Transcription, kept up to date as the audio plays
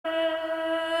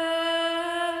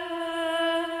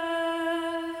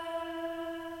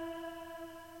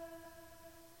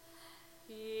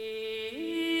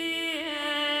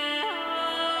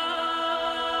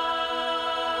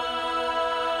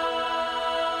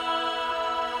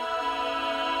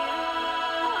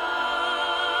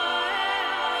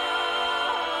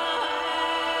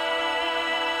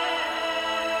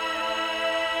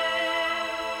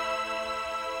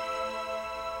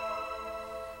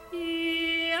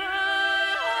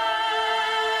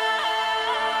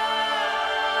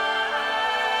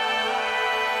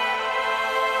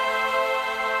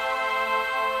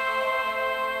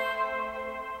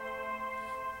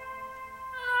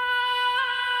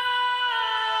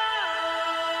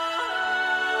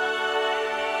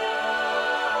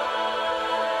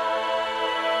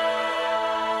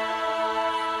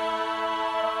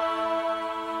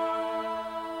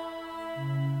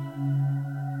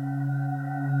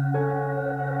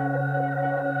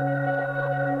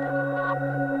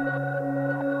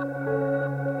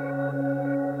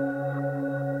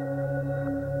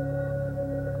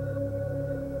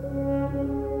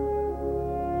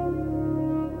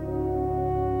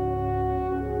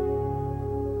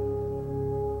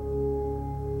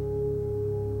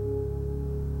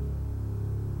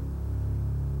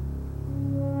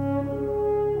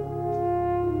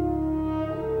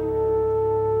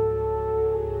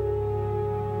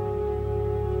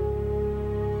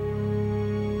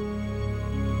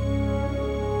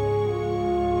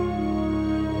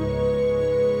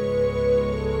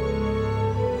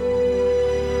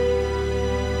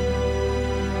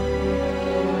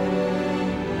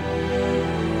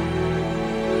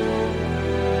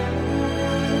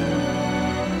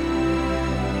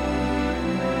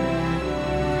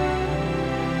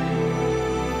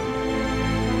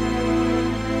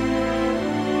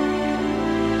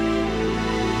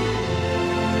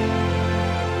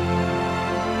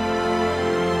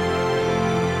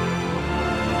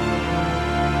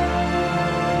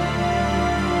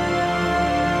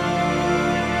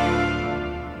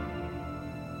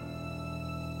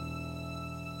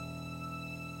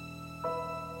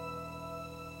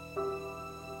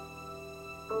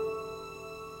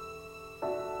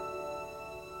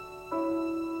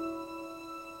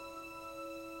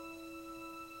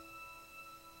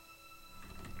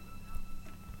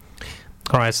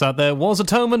Alright, so there was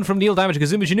Atonement from Neil Diamond to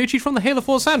Kazuma Janucci from the Halo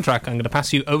 4 soundtrack. I'm going to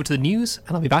pass you over to the news,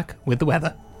 and I'll be back with the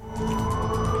weather. From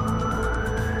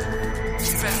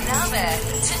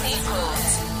Narberth to Newport.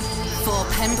 For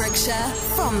Pembrokeshire,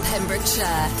 from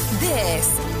Pembrokeshire,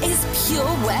 this is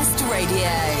Pure West Radio.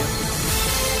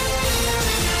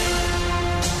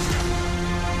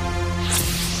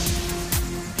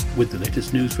 With the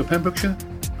latest news for Pembrokeshire,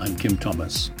 I'm Kim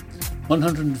Thomas.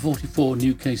 144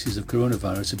 new cases of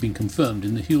coronavirus have been confirmed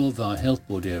in the Hywel Dda Health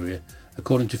Board area,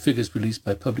 according to figures released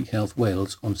by Public Health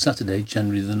Wales on Saturday,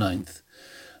 January the 9th.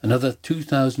 Another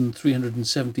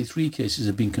 2,373 cases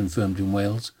have been confirmed in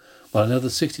Wales, while another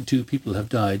 62 people have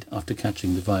died after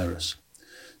catching the virus.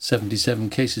 77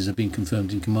 cases have been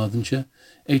confirmed in Carmarthenshire,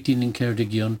 18 in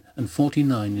Ceredigion and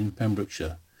 49 in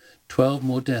Pembrokeshire. 12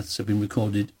 more deaths have been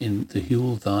recorded in the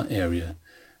Hywel Dda area.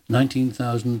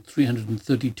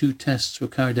 19,332 tests were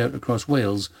carried out across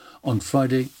Wales on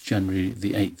Friday, January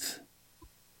the 8th.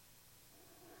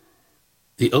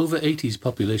 The over-80s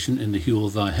population in the Hywel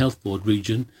Dda Health Board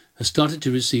region has started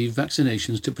to receive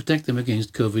vaccinations to protect them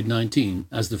against COVID-19,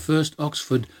 as the first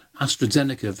Oxford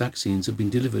AstraZeneca vaccines have been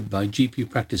delivered by GP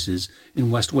practices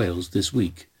in West Wales this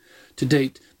week. To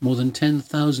date, more than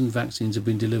 10,000 vaccines have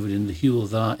been delivered in the Hywel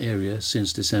Dda area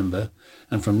since December,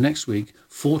 and from next week,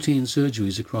 14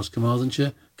 surgeries across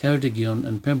Carmarthenshire, Ceredigion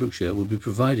and Pembrokeshire will be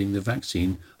providing the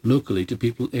vaccine locally to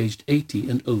people aged 80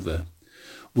 and over.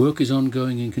 Work is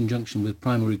ongoing in conjunction with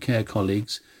primary care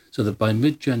colleagues, so that by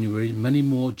mid-January, many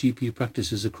more GP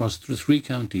practices across the 3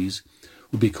 counties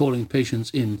will be calling patients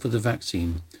in for the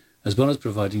vaccine, as well as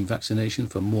providing vaccination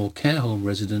for more care home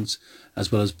residents,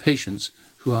 as well as patients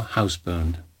who are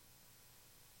housebound.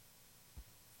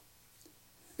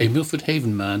 A Milford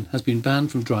Haven man has been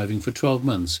banned from driving for 12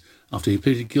 months after he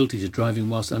pleaded guilty to driving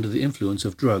whilst under the influence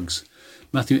of drugs.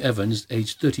 Matthew Evans,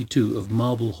 aged 32, of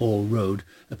Marble Hall Road,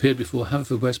 appeared before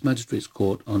Haverfordwest Magistrates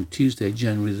Court on Tuesday,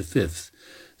 January the 5th.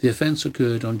 The offence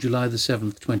occurred on July the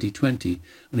 7th, 2020,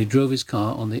 when he drove his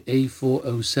car on the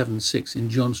A4076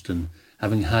 in Johnston,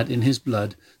 having had in his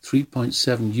blood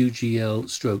 3.7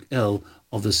 UGL/L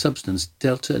of the substance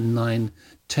delta-9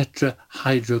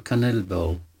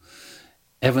 tetrahydrocannabinol.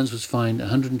 Evans was fined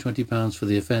 £120 for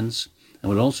the offence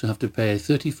and will also have to pay a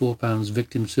 £34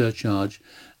 victim surcharge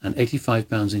and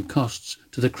 £85 in costs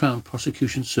to the Crown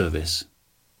Prosecution Service.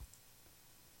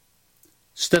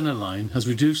 Stena Line has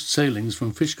reduced sailings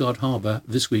from Fishguard Harbour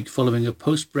this week following a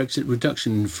post-Brexit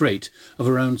reduction in freight of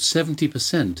around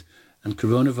 70% and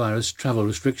coronavirus travel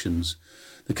restrictions.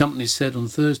 The company said on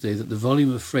Thursday that the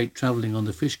volume of freight travelling on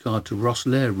the Fishguard to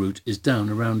Rosslare route is down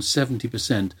around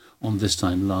 70% on this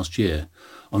time last year.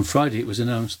 On Friday, it was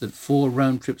announced that 4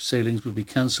 round-trip sailings would be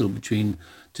cancelled between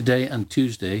today and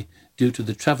Tuesday due to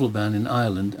the travel ban in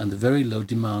Ireland and the very low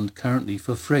demand currently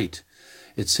for freight.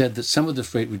 It said that some of the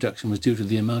freight reduction was due to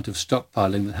the amount of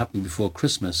stockpiling that happened before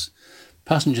Christmas.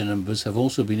 Passenger numbers have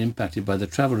also been impacted by the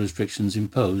travel restrictions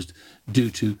imposed due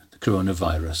to the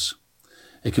coronavirus.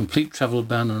 A complete travel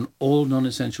ban on all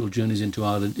non-essential journeys into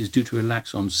Ireland is due to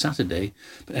relax on Saturday,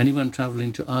 but anyone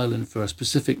travelling to Ireland for a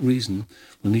specific reason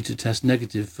will need to test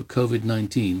negative for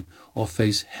COVID-19 or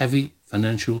face heavy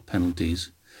financial penalties.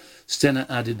 Stena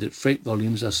added that freight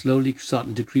volumes are slowly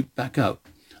starting to creep back up,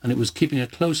 and it was keeping a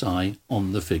close eye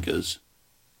on the figures.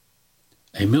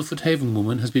 A Milford Haven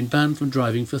woman has been banned from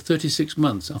driving for 36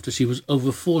 months after she was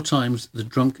over 4 times the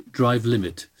drunk drive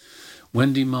limit.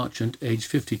 Wendy Marchant, aged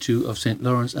 52, of St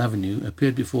Lawrence Avenue,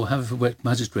 appeared before Haverfordwest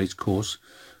Magistrates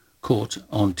Court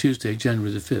on Tuesday,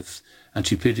 January the 5th, and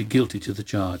she pleaded guilty to the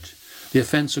charge. The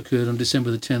offence occurred on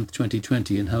December the 10th,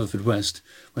 2020 in Haverfordwest,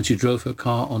 when she drove her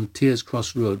car on Tiers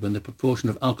Cross Road when the proportion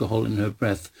of alcohol in her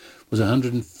breath was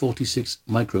 146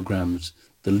 micrograms,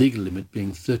 the legal limit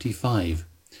being 35.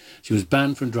 She was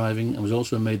banned from driving and was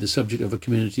also made the subject of a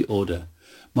community order.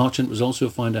 Marchant was also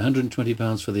fined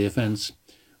 £120 for the offence,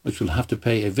 which will have to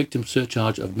pay a victim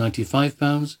surcharge of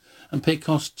 £95 and pay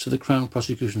costs to the Crown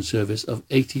Prosecution Service of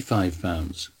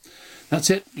 £85. That's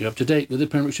it. You're up to date with the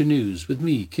Pembrokeshire News with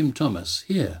me, Kim Thomas,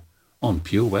 here on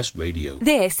Pure West Radio.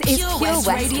 This is Pure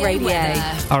West Radio.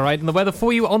 All right, and the weather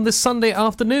for you on this Sunday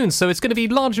afternoon. So it's going to be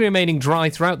largely remaining dry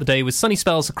throughout the day with sunny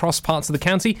spells across parts of the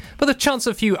county, but the chance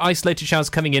of a few isolated showers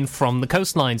coming in from the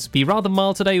coastlines. Be rather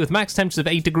mild today with max temperatures of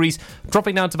 8 degrees,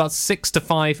 dropping down to about 6 to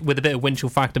 5 with a bit of wind chill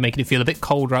factor making it feel a bit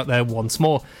colder out there once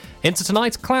more. Into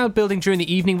tonight, cloud building during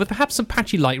the evening with perhaps some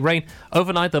patchy light rain.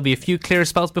 Overnight, there'll be a few clearer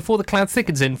spells before the cloud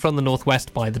thickens in from the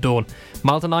northwest by the dawn.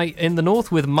 Mild tonight in the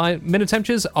north with minimum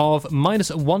temperatures of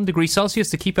 -1 degree Celsius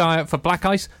to keep an eye out for black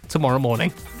ice tomorrow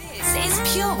morning. This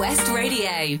is Pure West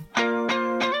Radio.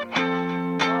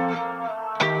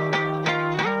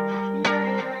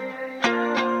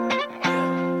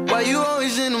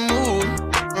 always in the mood?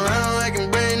 Around like I'm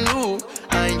brand new.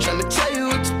 I ain't tryna tell you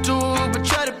what to do, but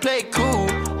try to play it cool.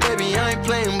 Baby, I ain't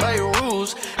playing by your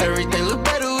rules. Everything look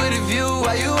better with a view.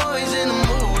 Why you always in the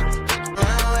mood?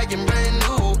 Around like I'm brand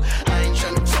new. I ain't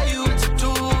tryna tell you what to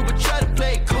do, but try to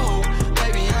play it cool.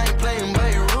 Baby, I ain't playing by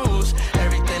your rules.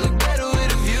 Everything look better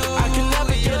with a view. I can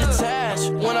never get attached.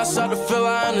 When I start to feel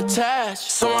I'm unattached,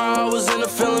 somehow I was in a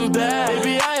feeling bad.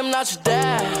 Baby, I am not your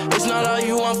dad. It's not all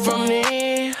you want from me.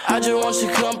 I just want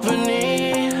your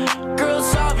company. Girl,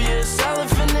 it's obvious,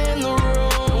 elephant in the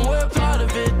room. We're part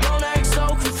of it, don't act so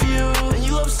confused. And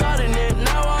you love starting it,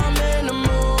 now I'm in the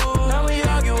mood. Now we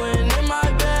arguing in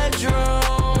my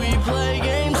bedroom. We play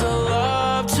games of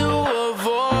love to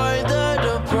avoid the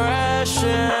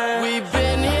depression. We've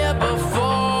been here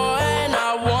before and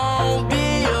I won't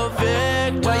be a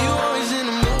victim. Why you always in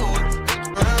the mood?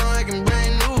 Around like I'm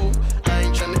brand new. I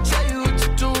ain't tryna tell you what to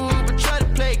do, but try to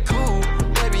play it cool.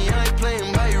 Baby, I ain't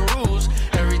playing by your rules.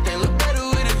 Everything look better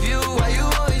with a view. Why you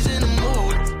always in the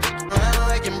mood? Around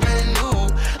like I'm brand new.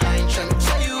 I ain't tryna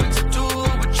tell you what to do,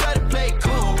 but try to play it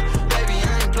cool. Baby,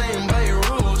 I ain't playing by your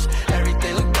rules.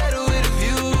 Everything look better with a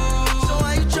view. So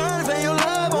why you tryna pay your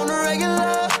love on the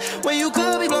regular when you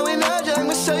could be blowing up just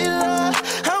with cellular?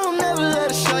 I will never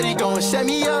let a shorty go and set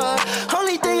me up.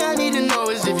 Only thing I need to know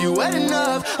is if you wet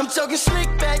enough. I'm talking slick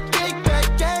back, kick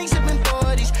back, gang sipping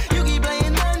 40s. You keep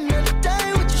playing another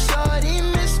day with your shorty.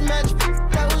 Mismatch,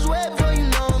 that was way before you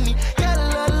know me. Got a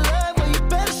lot of love, but you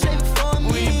better save it for me.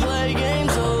 We play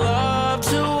games of love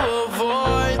to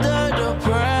avoid the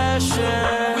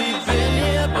depression. We've been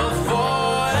here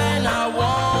before and I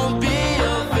won't be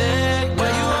a victim. Why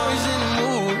you always in the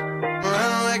mood?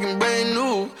 Around like I'm brand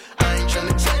new. I ain't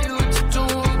tryna tell you what to do,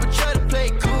 but try to play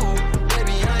it cool.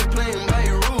 Baby, I ain't playing by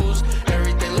your rules.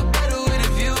 Everything look better with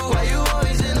a view. Why you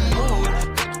always in the mood?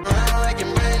 Around like I'm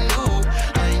brand new.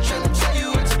 I ain't tryna tell you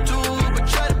what to do, but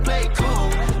try to play it cool.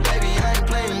 Baby, I ain't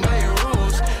playing by your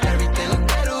rules. Everything look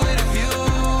better with a view,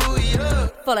 yeah.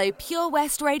 Follow Pure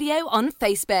West Radio on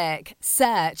Facebook.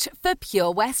 Search for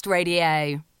Pure West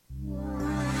Radio.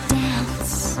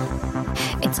 Dance.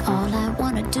 It's all I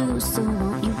wanna do, so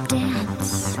won't you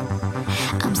dance?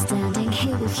 I'm standing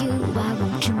here with you, why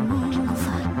won't you move?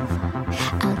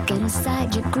 I'll get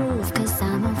inside your groove, cause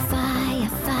I'm on fire,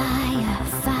 fire,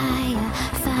 fire,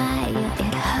 fire.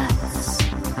 It hurts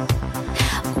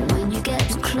when you get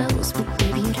too close, but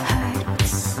baby it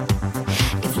hurts.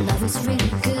 If love is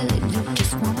really good, you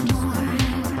just want more.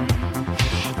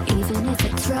 Even if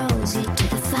it throws you to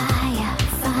the fire,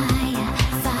 fire,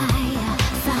 fire,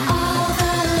 fire. All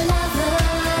the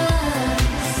lovers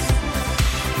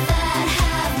that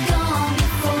have gone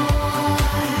before,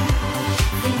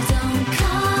 they don't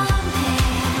compare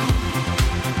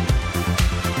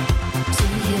to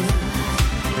you.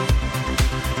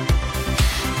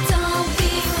 Don't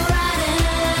be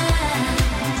frightened,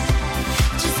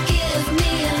 just give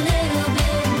me a little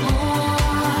bit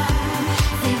more.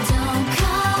 They don't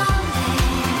compare.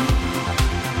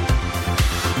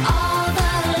 All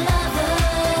the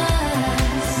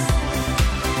lovers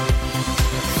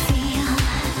feel.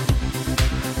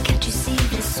 Can't you see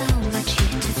there's so much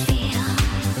here to feel?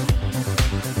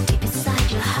 Deep inside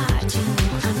your heart, you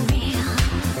know I'm real.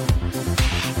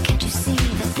 Can't you see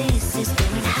that this is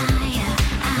going higher,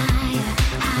 higher,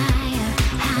 higher,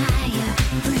 higher?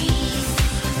 Breathe.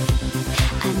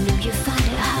 I know you find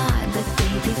it hard, but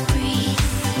baby, breathe.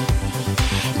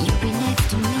 You'll be next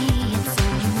to me, it's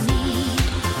all you need.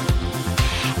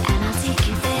 And I'll take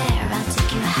you there, I'll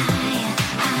take you higher,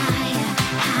 higher,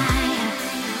 higher.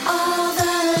 All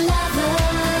the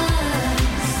lovers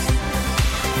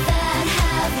that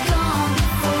have gone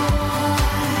before,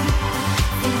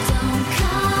 they don't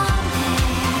compare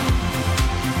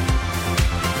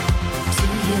to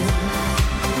you.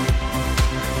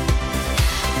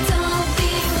 Don't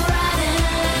be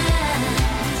frightened,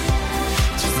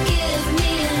 just give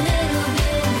me a little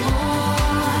bit more.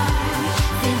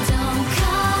 They don't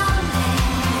compare.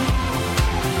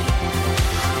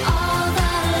 All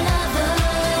the lovers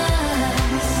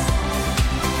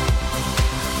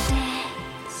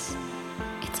dance.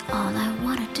 It's all I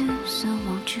wanna do, so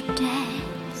won't you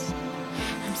dance?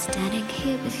 I'm standing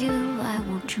here with you, why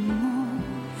won't you move?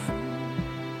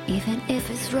 Even if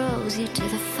it throws you to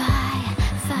the fire,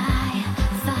 fire,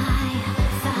 fire,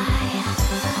 fire,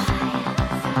 fire.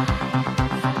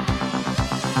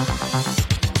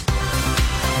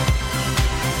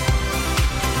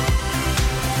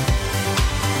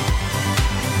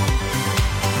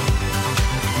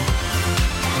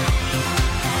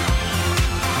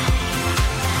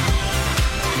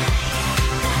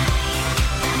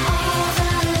 All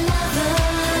the lovers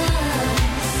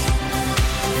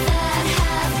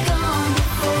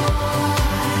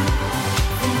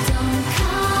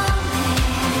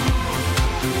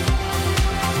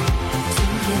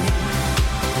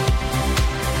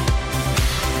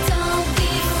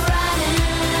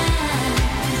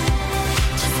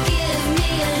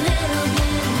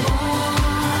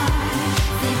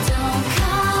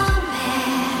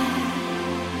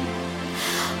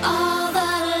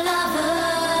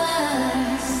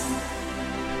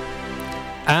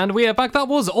And we are back. That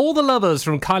was All the Lovers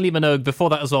from Kylie Minogue. Before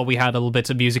that as well, we had a little bit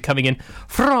of music coming in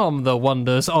from the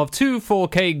wonders of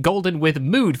 2.4K Golden with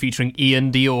Mood featuring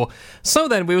Ian Dior. So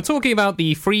then, we were talking about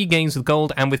the free games with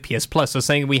Gold and with PS Plus. So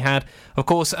saying we had, of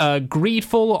course,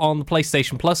 Greedfall on the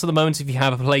PlayStation Plus at the moment. If you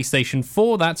have a PlayStation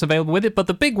 4, that's available with it. But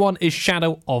the big one is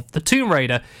Shadow of the Tomb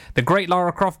Raider, the great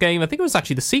Lara Croft game. I think it was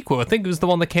actually the sequel. I think it was the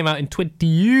one that came out in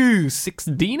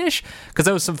 2016-ish, because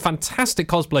there was some fantastic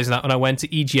cosplays of that when I went to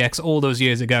EGX all those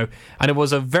years ago, and it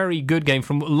was a very good game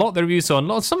from a lot of the reviews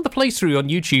on some of the playthrough on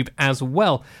YouTube as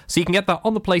well. So you can get that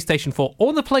on the PlayStation 4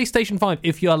 or the PlayStation 5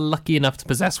 if you are lucky enough to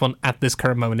possess one at this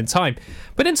current moment in time.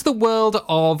 But into the world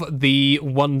of the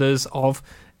wonders of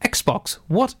Xbox,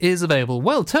 what is available?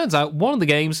 Well, it turns out one of the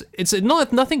games, it's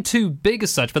nothing too big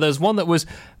as such, but there's one that was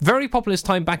very popular this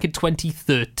time back in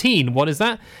 2013. What is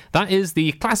that? That is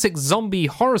the classic zombie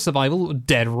horror survival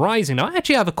Dead Rising. Now, I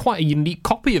actually have quite a unique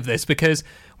copy of this, because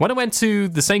when I went to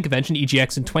the same convention,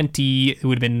 EGX, it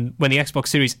would have been when the Xbox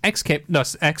Series X came, no,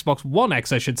 Xbox One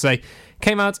X, I should say,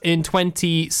 came out in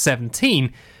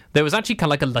 2017, there was actually kind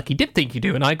of like a lucky dip thing you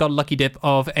do, and I got a lucky dip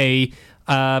of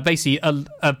basically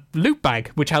a loot bag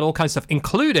which had all kinds of stuff,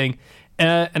 including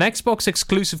an Xbox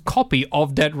exclusive copy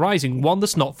of Dead Rising, one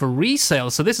that's not for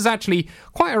resale. So this is actually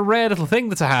quite a rare little thing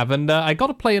to have, and I got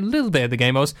to play a little bit of the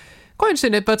game. I was quite interested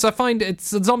in it, but I find it's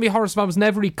zombie horror survival's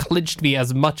never really clinched me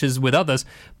as much as with others.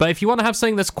 But if you want to have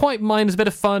something that's quite mindless, a bit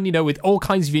of fun, with all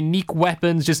kinds of unique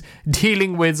weapons, just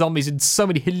dealing with zombies in so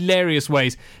many hilarious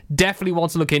ways, definitely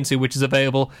want to look into, which is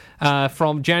available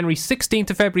from January 16th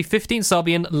to February 15th, so I'll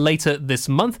be in later this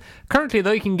month. Currently,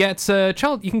 though, you can get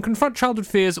you can confront childhood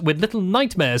fears with Little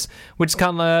Nightmares, which is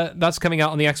that's coming out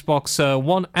on the Xbox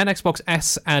One and Xbox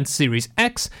S and Series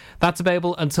X. That's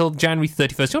available until January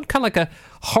 31st. You want kind of like a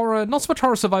horror, not so much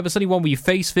horror survivor, certainly one where you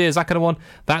face fears, that kind of one.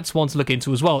 That's one to look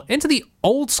into as well. Into the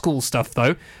old school stuff,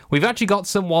 though, we've actually got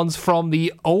some ones from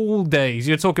the old days.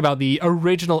 You're talking about the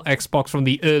original Xbox from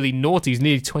the early noughties,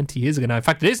 nearly 20 years ago now. In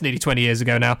fact, it is nearly 20 years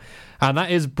ago now. And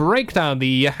that is Breakdown,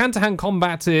 the hand-to-hand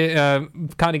combat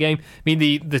kind of game. I mean,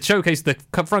 the showcase, the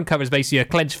front cover is basically a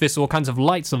clenched fist, all kinds of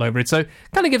lights all over it, so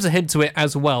kind of gives a hint to it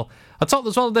as well. On top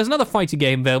as well, there's another fighting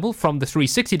game available from the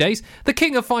 360 days, The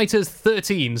King of Fighters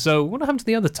 13. So what happened to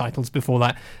the other titles before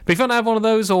that? But if you want to have one of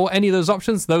those or any of those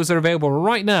options, those are available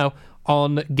right now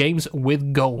on Games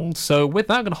with Gold. So with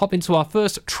that, I'm going to hop into our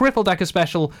first triple-decker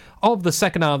special of the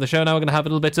second hour of the show. Now we're going to have a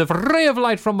little bit of Ray of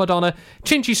Light from Madonna,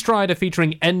 Chinchy Strider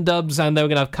featuring N-Dubs, and then we're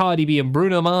going to have Cardi B and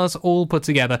Bruno Mars all put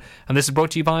together. And this is brought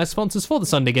to you by our sponsors for the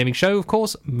Sunday Gaming Show, of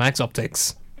course, Mags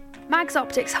Optics. Mags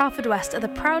Optics Haverfordwest are the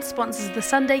proud sponsors of the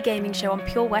Sunday Gaming Show on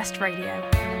Pure West Radio.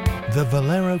 The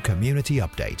Valero Community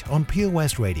Update on Pure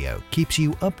West Radio keeps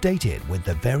you updated with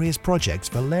the various projects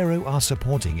Valero are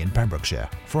supporting in Pembrokeshire,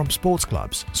 from sports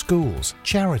clubs, schools,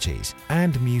 charities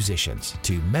and musicians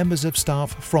to members of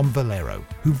staff from Valero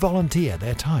who volunteer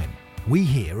their time. We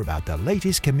hear about the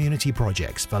latest community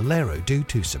projects Valero do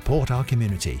to support our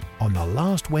community on the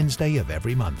last Wednesday of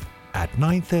every month at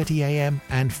 9:30 a.m.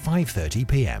 and 5:30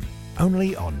 p.m.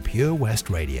 only on Pure West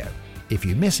Radio. If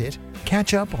you miss it,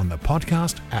 catch up on the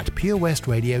podcast at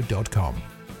purewestradio.com.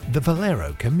 The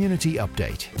Valero Community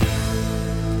Update.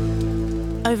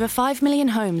 Over 5 million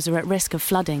homes are at risk of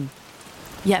flooding,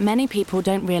 yet many people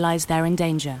don't realise they're in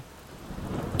danger.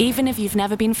 Even if you've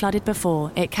never been flooded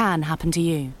before, it can happen to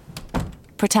you.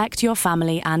 Protect your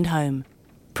family and home.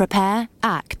 Prepare,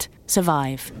 act,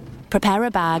 survive. Prepare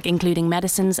a bag including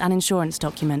medicines and insurance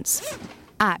documents.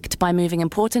 Act by moving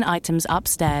important items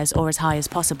upstairs or as high as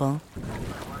possible.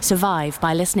 Survive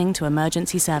by listening to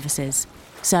emergency services.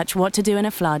 Search what to do in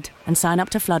a flood and sign up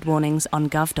to flood warnings on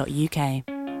gov.uk.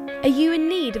 Are you in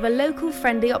need of a local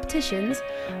friendly opticians?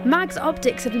 Mags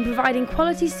Optics have been providing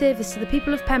quality service to the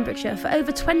people of Pembrokeshire for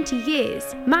over 20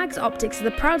 years. Mags Optics are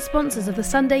the proud sponsors of the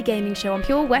Sunday Gaming Show on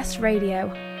Pure West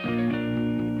Radio.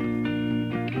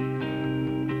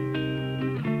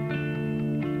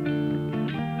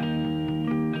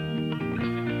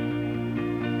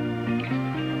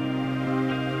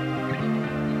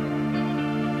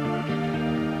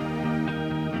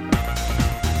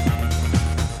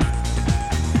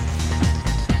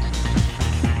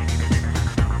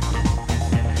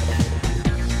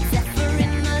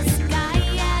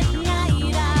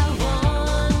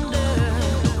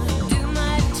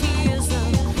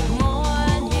 More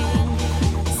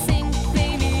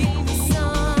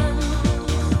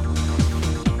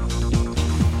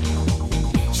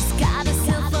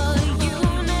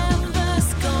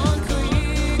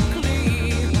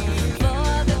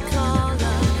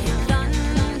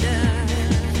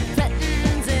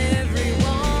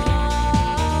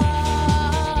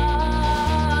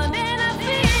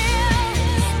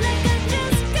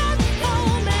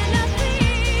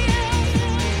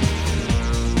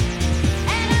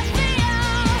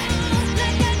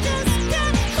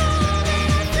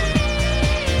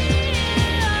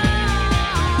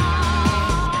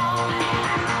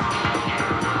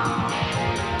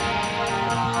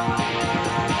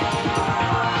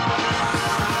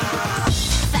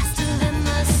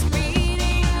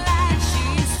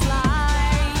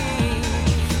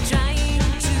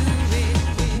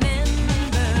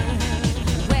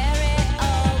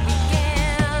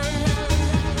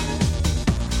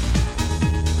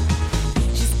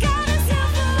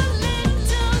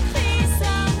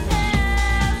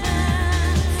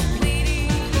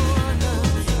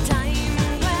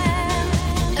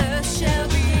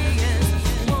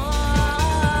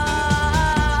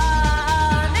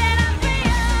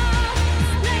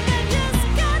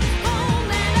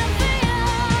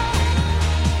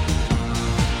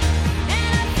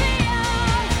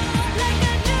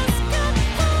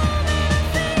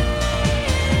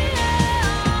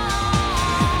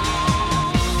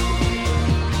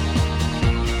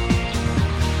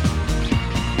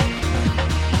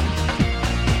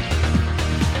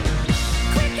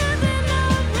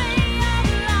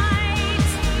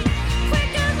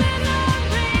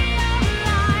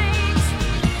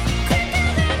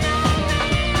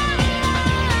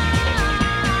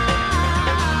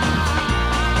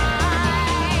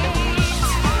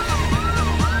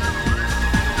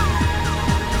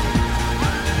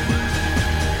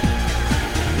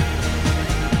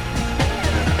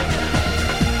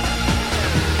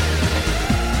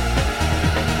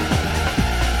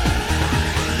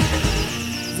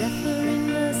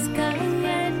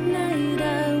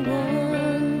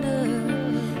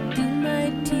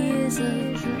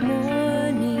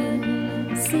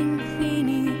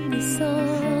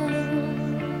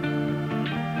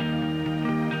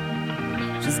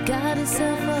got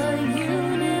itself a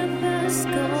universe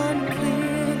gone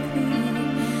quickly,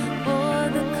 for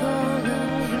the call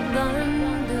of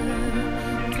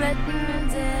thunder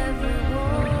threatens everyone.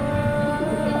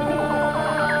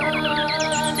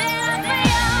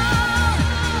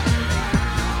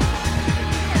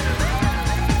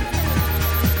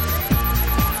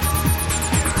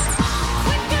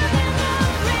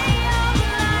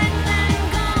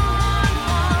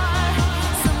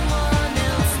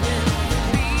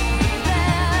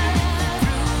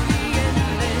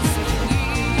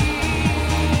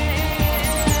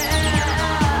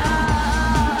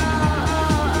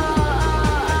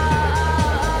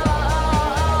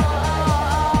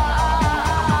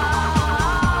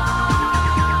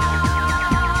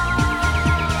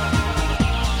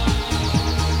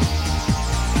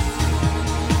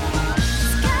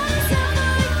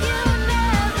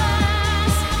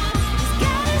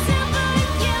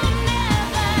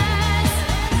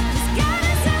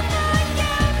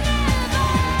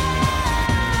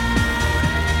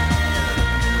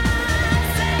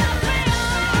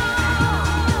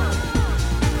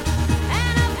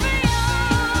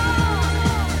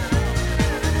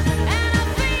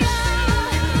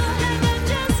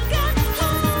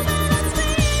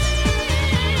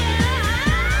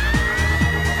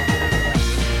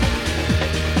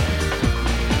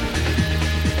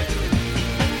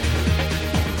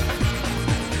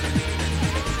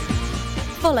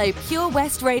 Follow Pure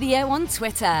West Radio on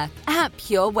Twitter at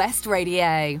Pure West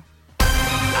Radio.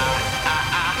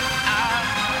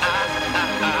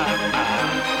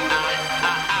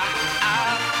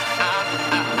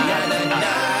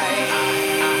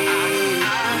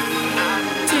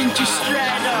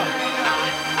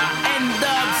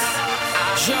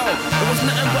 It was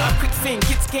nothing but a quick thing,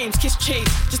 kids games, kiss chase,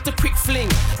 just a quick fling.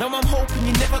 Now I'm hoping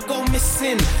you never go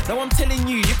missing. Now I'm telling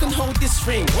you, you can hold this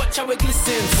ring, watch how it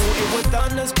glistens. Thought it was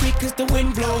done as quick as the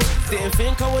wind blows. Didn't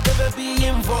think I would ever be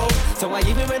involved, so I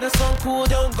even made a song called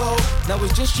Don't Go. Now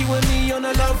it's just you and me on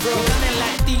a love road. We done it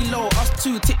like D-Lo, us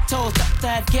two tiptoes, that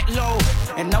dive, get low.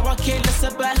 And now I care less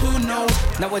about who knows.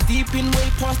 Now we're deep in way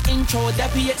past intro,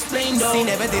 that be explained though. See,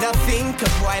 never did I think a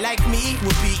boy like me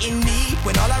would be in need,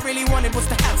 when all I really wanted was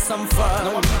to have some fun.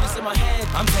 No, I'm putting this in my head.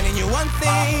 I'm telling you one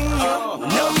thing, you're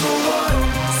number one.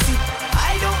 See,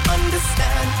 I don't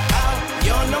understand how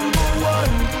you're number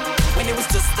one, when it was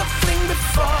just a fling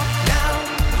before. Now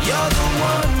you're the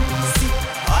one. See,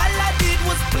 all I did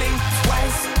was blink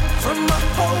twice, from my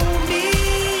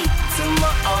homie to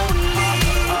my only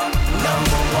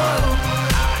number one.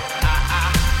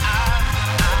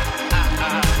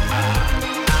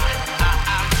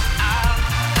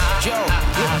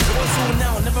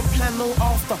 Now, never plan no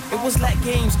after. It was like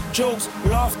games, jokes,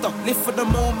 laughter. Live for the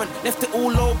moment, left it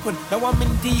all open. Now I'm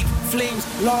in deep flames,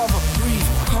 lava, breathe,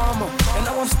 karma. And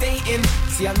now I'm staying.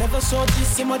 See, I never saw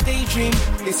this in my daydream.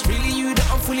 It's really you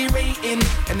that I'm fully rating.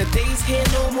 And the days here,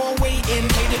 no more waiting.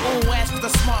 Made it all wise cause the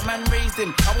smart man raised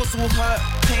him. I was all hurt,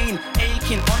 pain,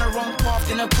 aching. On the wrong path,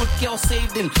 then a good girl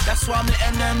saved him. That's why I'm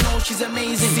letting her know she's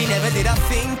amazing. See, never did I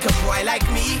think a boy like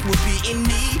me would be in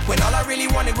need, when all I really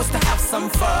wanted was to have some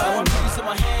fun.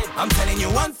 I'm telling you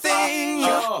one thing,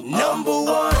 you're number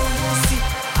one. See,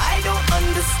 I don't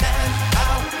understand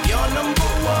how you're number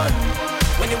one,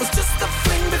 when it was just a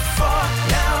fling before.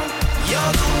 Now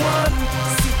you're the one.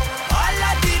 See, all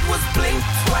I did was blink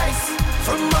twice,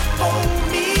 from my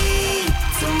homie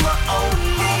to my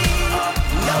only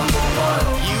number one.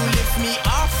 You lift me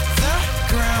off the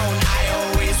ground, I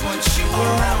always want you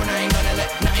around. I ain't gonna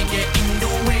let nothing get in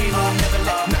the way, will never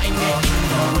let nothing get in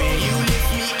the way. You lift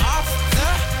me off the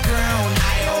ground,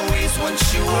 I always want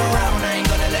you around. I ain't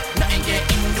gonna let nothing get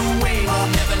in the way, will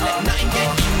never let nothing get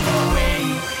in the way.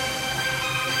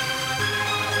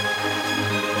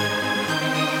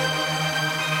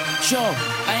 Joe,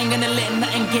 I ain't gonna let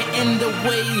nothing get in the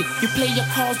way. You play your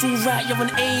cards all right, you're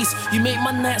an ace. You make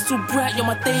my nights so bright, you're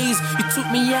my days. You took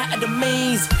me out of the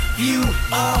maze. You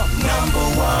are number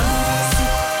one. See,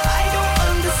 I don't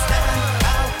understand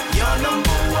how you're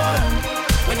number one,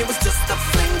 when it was just a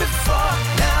fling before.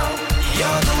 Now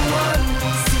you're the one.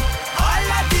 See, all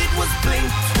I did was blink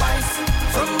twice,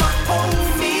 from my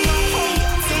homie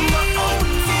to my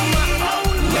only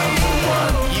number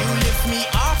one. You lift me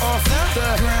off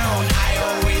the ground, I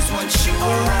always want you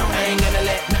around. I ain't gonna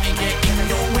let nothing get in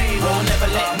the way, won't never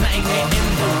let nothing get in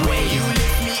the way. You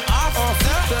lift me off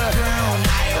the ground,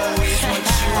 I always want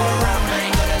you around. I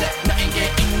ain't gonna let nothing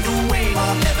get in the way,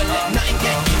 won't never let nothing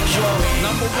get in the way.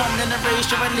 Number one in the race,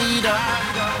 you're a leader.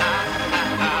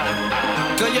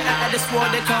 Girl, you're out of this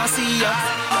world, they can't see ya.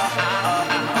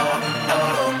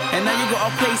 And now you got a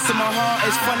a place in my heart.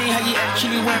 It's funny how you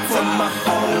actually went from my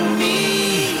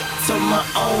only to my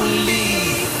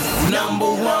only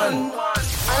number one.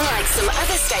 Unlike some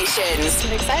other stations,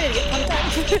 I'm excited to get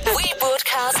pumped up. we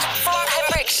broadcast from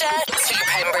Pembrokeshire to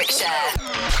Pembrokeshire.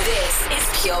 This is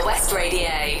Pure West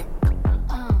Radio.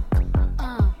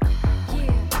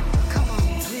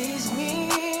 Please me,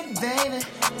 baby.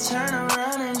 Turn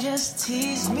around and just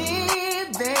tease me,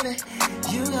 baby.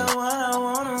 You got what I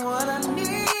want and what I need,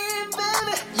 baby.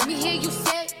 Let me hear you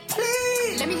say,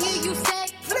 Please. let me hear you say,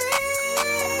 Please.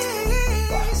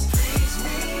 Please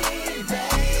me,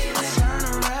 baby. Turn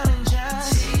around and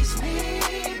just tease me,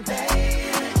 baby.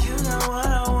 You got what I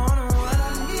want and what I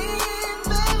need,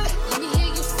 baby. let me hear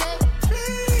you say,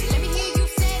 Please. let me hear you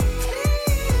say,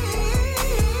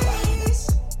 Please.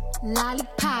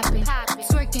 lollipopping,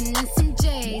 twerking in some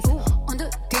J's on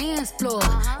the dance floor.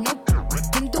 No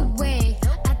in the way,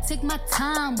 I take my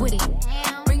time with it.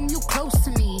 Bring you close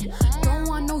to me. Don't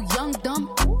want no young dumb.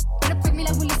 Better pick me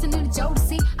like we listening to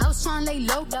Jodeci. I was trying to lay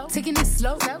low, taking it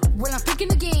slow. Well, I'm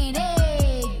freaking again.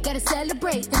 Hey, gotta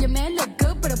celebrate. And your man look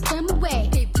good, but I put him away.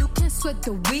 If you can sweat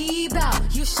the weave out,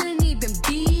 you shouldn't even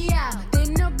be out. There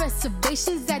no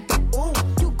reservations at the ooh.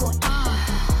 You go I'm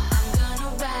gonna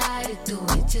ride it, do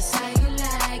it just how you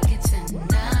like it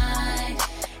tonight.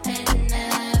 And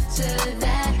after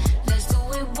that, let's do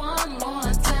it one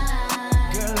more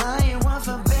time. Girl, I ain't one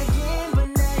for begging, but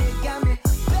now you got me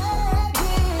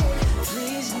begging.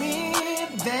 Please me,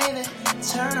 baby.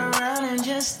 Turn around and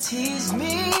just tease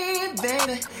me,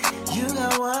 baby. You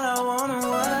got what I want and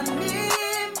what I need,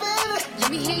 baby. Let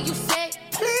me hear you say,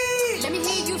 Please. let me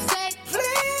hear you say, Please.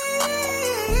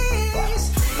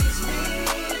 Please me,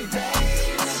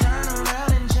 baby. Turn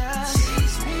around and just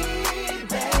tease me,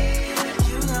 baby.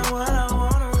 You got what I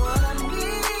want and what I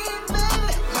need,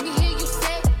 baby. let me hear you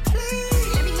say,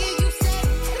 Please. let me hear you say.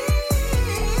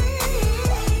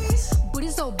 Please. Booty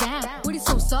so bad, booty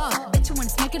so soft. Bet you wanna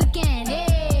smack it again.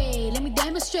 Hey, let me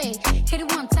demonstrate. Hit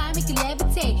it one time, make it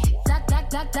levitate. Black, black,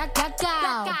 black, black, black,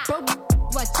 black. Bro,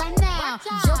 watch out now.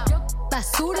 Yo,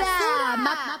 basura,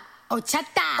 ma,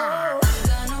 ochata. I'm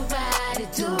gonna ride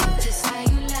it, do it just how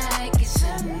you like it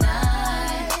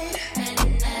tonight.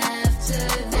 And after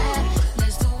that,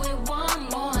 let's do it one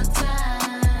more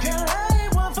time. Girl, I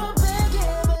ain't one for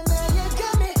begging, but now you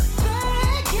got me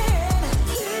begging.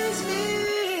 Please me,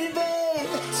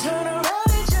 babe. Turn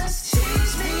around and just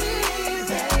tease me,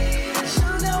 babe. You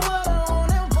know what I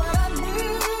want and what I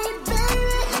need,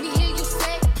 baby. Let me hear you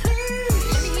say, Please.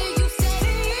 let me hear you say.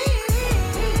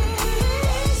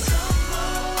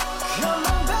 Come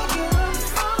on back and run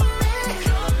for me.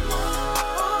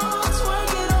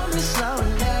 Twerk it on me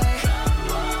slowly.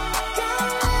 Girl,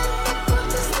 let me put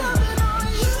this loving on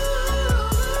you.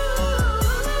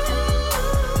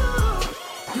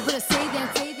 You better say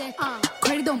that,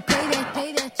 credit don't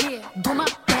pay that, yeah. Do my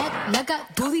back, like I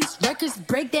do these records,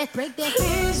 break that.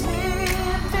 Tease me,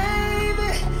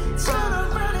 baby. Turn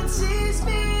around and tease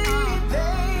me,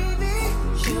 baby.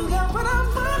 You got what I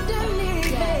want and need,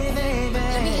 baby.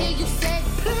 Let me hear you say,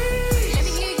 Please. let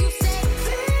me hear you say,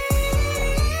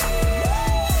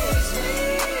 Tease me,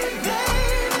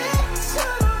 baby.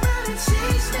 Turn around and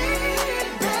tease me,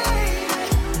 baby.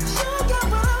 You got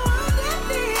what I want and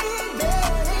need,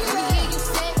 let me baby. hear you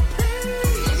say,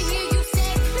 let me hear you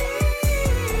say.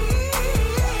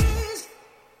 Please.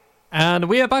 And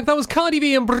we are back. That was Cardi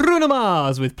B and Bruno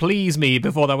Mars with Please Me.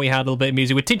 Before that, we had a little bit of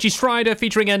music with Tinchy Strider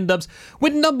featuring N-Dubs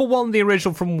with Number One, the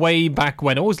original from way back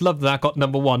when. Always loved that, got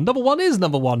number one. Number one is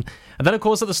number one. And then, of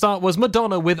course, at the start was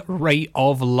Madonna with Ray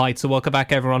of Light. So welcome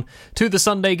back, everyone, to the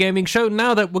Sunday Gaming Show.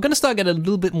 Now that we're going to start getting a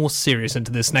little bit more serious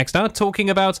into this next hour, talking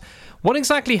about what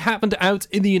exactly happened out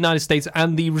in the United States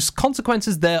and the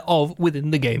consequences thereof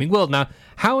within the gaming world. Now,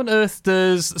 how on earth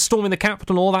does storming the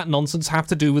Capitol and all that nonsense have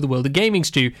to do with the world of gaming,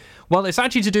 Stu? Well, it's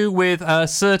actually to do with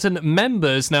certain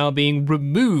members now being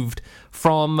removed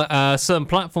from certain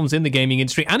platforms in the gaming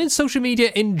industry and in social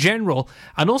media in general.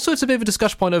 And also it's a bit of a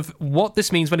discussion point of what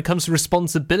this means when it comes to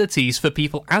responsibilities for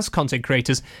people as content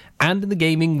creators and in the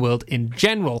gaming world in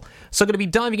general. So I'm going to be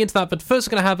diving into that, but first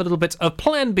we're going to have a little bit of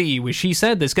Plan B, which she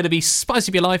said there's going to be Spice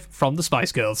Up Your Life from the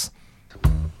Spice Girls.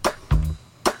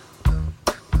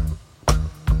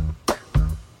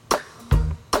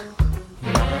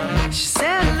 She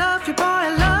said, I love you, boy,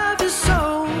 I love you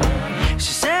so.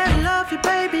 She said, I love you,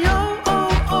 baby, oh,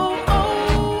 oh,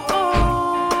 oh,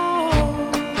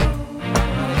 oh,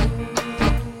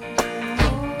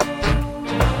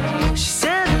 oh. She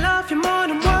said, I love you more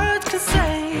than words can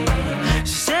say.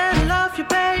 She said, I love you,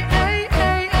 baby.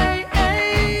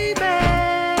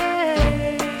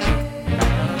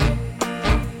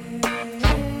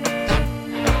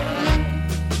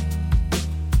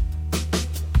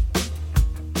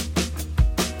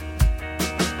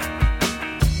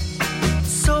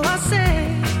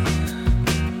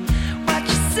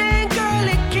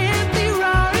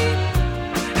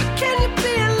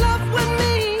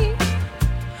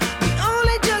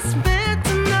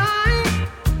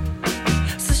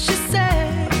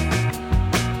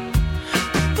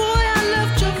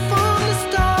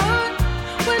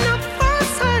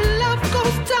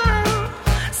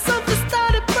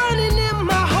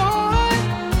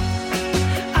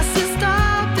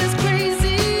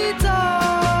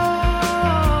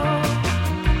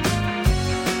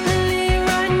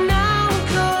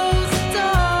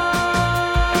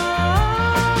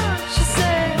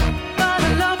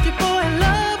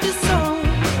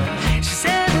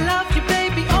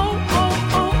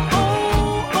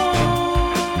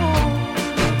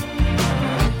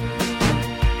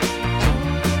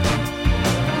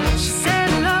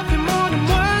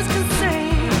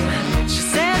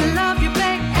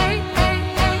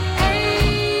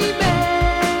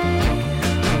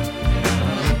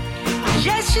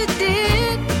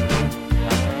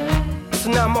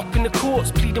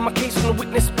 case on the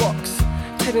witness box.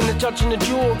 Telling the judge and the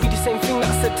jury the same thing that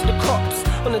I said to the cops.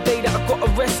 On the day that I got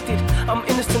arrested, I'm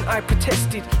innocent, I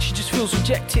protested. She just feels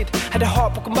rejected. Had her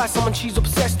heart broken by someone she's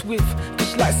obsessed with.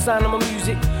 Cause she likes the sound of my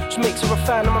music. She makes her a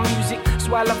fan of my music. So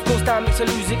why love goes down makes her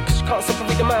lose it. Cause she can't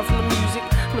separate the man from the music.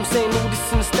 And I'm saying all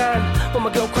this in the stand. When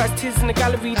my girl cries tears in the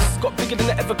gallery, this has got bigger than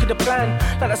I ever could have planned.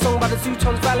 Like that song by the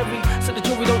Zootons, Valerie. So the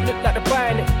jury don't look like they're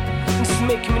buying it. And this is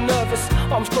making me nervous.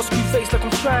 Arms crossed, screw face like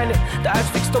I'm trying it. The eyes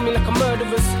fixed on me like a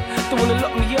murderer's. They wanna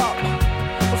lock me up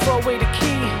or throw away the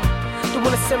key. They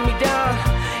wanna send me down,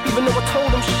 even though I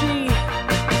told them she.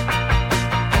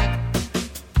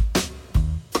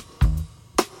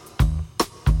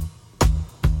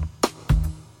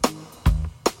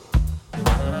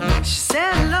 She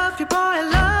said, I love you, boy, I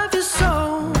love you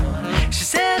so. She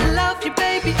said, I love you,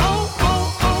 baby, oh,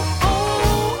 oh, oh,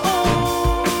 oh,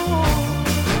 oh.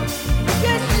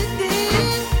 Yes, she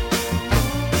did.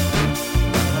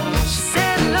 She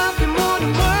said, I love you more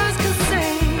than words can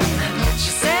say. She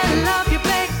said, I love you,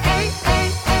 baby, hey, hey,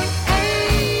 hey,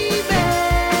 hey,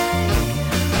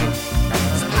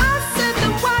 so I said,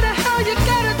 then why the hell you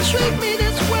gotta treat me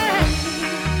this way?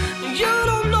 You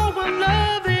don't know what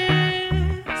love is.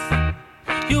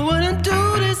 You wouldn't do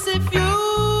this if you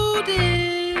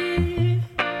did.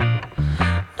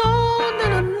 No, no,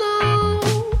 no, no.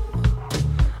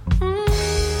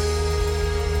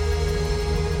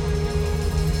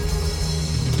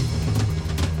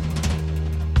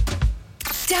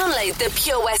 Download the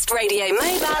Pure West Radio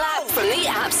mobile app from the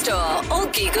App Store or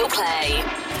Google Play.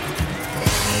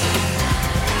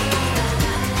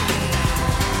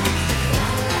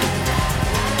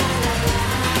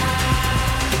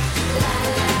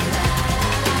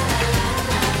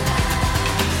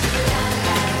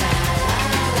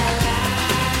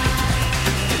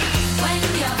 When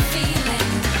you're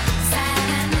feeling sad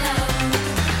and low,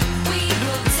 we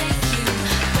will take you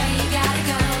where you gotta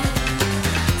go.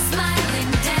 Smiling,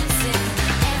 dancing,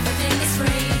 everything is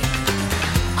free.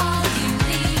 All you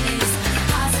need is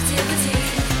positivity.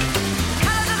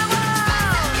 Colors of the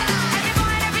world, every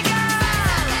boy and every girl,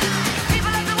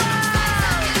 people of the world.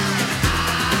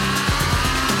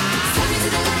 Swing it to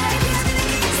the left,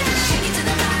 shake it to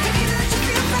the right,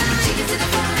 shake it to the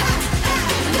front,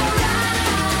 go round.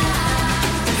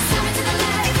 Swing it to the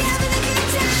left,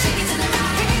 shake it to the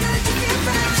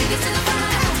right, shake it to the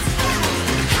front.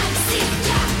 I see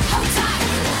ya, hold tight.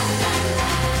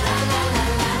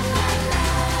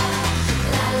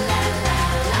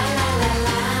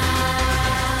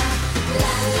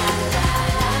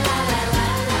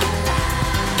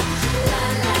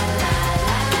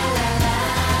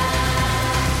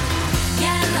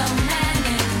 Yellow man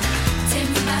in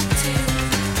Timbuktu,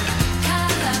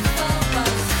 colorful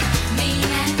both me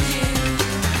and you.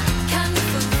 Kung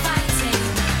fu fighting,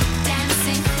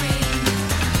 dancing queen,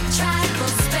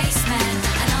 tribal spaceman,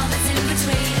 and all that's in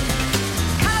between.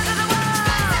 Colors of the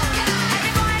world,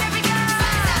 every boy and every girl,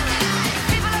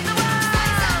 people of the world.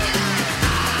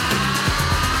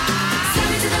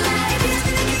 Swing it to the left,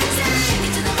 shake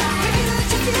it to the right,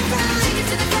 shake it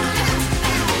to the front,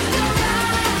 go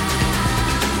round.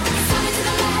 Swing it to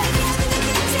the left,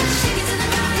 shake it to the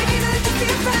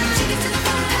right, shake it to the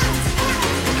front.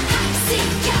 I see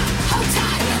ya, hold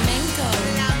tight. Flamenco,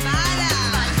 lambada,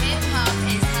 but hip hop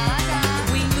is harder.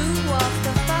 We moonwalk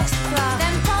the foxtrot,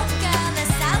 then polka the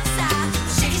salsa.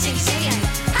 Shake it, shake it, shake it.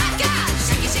 Hot God,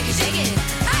 shake it, shake it, shake it.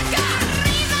 Hot God,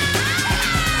 Riva.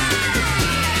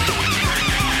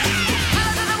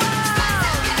 Colors of the world,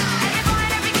 every boy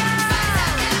and every girl,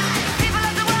 people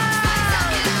of the world.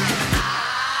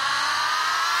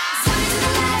 Swing it to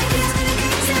the left,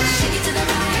 shake it to the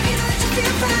right,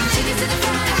 shake it to the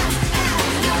front,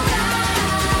 go round.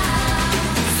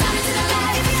 Swing it to the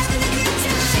left,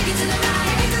 shake it to the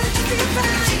right,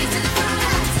 shake it to the front.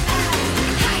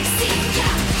 I see ya,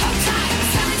 hold tight.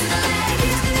 Swing it to the left,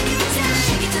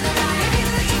 shake it to the right,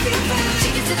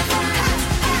 shake it to the front,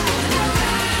 go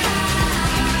round.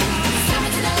 Swing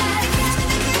it to the left,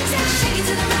 shake it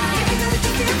to the right,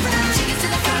 shake it to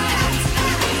the front.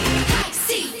 I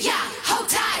see ya, hold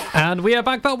tight. And we are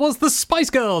back. That was the Spice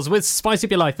Girls with Spice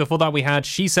Up Your Life. Before that, we had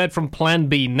She Said from Plan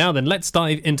B. Now then, let's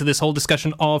dive into this whole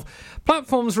discussion of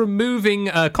platforms removing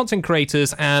content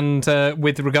creators and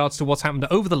with regards to what's happened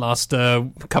over the last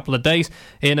couple of days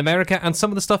in America and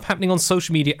some of the stuff happening on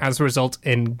social media as a result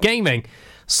in gaming.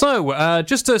 So,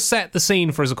 just to set the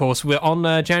scene for us, of course, we're on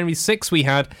January 6th, we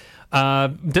had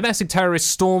domestic terrorists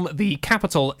storm the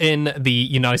Capitol in the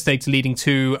United States, leading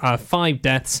to 5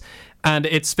 deaths And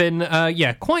it's been,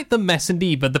 quite the mess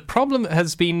indeed. But the problem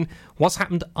has been what's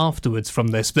happened afterwards from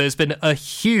this. There's been a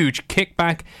huge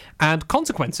kickback and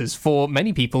consequences for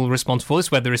many people responsible for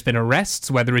this, whether it's been arrests,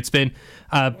 whether it's been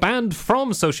banned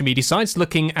from social media sites.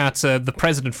 Looking at the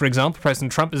president, for example,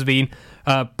 President Trump has been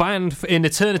banned in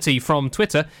eternity from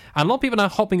Twitter, and a lot of people are now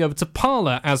hopping over to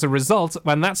Parler as a result,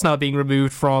 and that's now being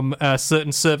removed from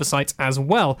certain server sites as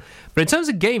well. But in terms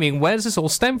of gaming, where does this all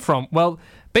stem from? Well,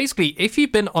 basically, if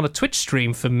you've been on a Twitch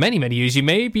stream for many, many years, you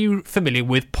may be familiar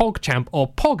with PogChamp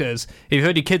or Poggers. If you've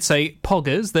heard your kids say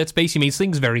Poggers, that basically means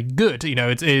things very good. You know,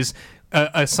 it is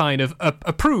a sign of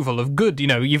approval, of good. You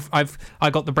know, I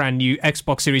got the brand new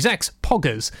Xbox Series X,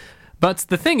 Poggers. But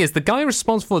the thing is, the guy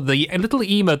responsible for the little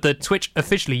emote that Twitch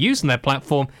officially used on their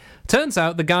platform, turns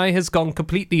out the guy has gone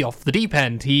completely off the deep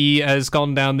end. He has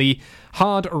gone down the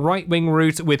hard right-wing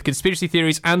route with conspiracy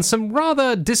theories and some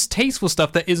rather distasteful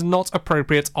stuff that is not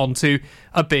appropriate onto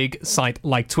a big site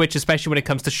like Twitch, especially when it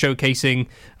comes to showcasing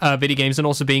video games and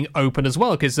also being open as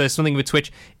well, because there's something with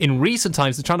Twitch in recent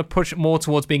times. They're trying to push more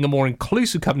towards being a more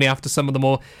inclusive company after some of the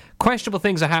more questionable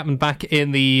things that happened back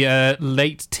in the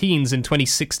late teens in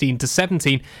 2016 to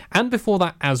 17, and before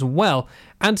that as well.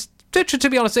 And to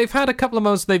be honest, they've had a couple of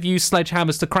moments they've used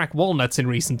sledgehammers to crack walnuts in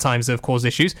recent times that have caused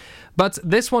issues, but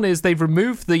this one is they've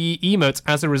removed the emotes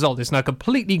as a result. It's now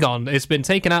completely gone. It's been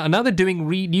taken out, and now they're doing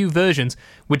new versions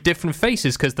with different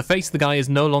faces, because the face of the guy is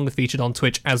no longer featured on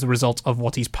Twitch as a result of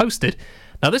what he's posted.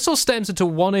 Now, this all stems into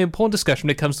one important discussion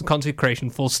when it comes to content creation,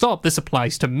 full stop. This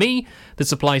applies to me.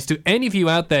 This applies to any of you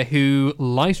out there who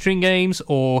live stream games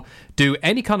or do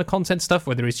any kind of content stuff,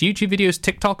 whether it's YouTube videos,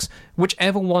 TikToks,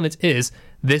 whichever one it is.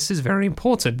 This is very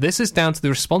important. This is down to the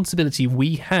responsibility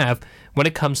we have when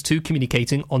it comes to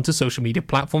communicating onto social media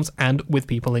platforms and with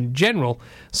people in general.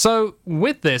 So,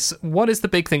 with this, what is the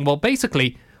big thing? Well,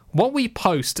 basically, what we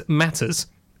post matters.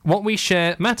 What we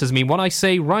share matters. I mean, what I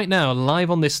say right now,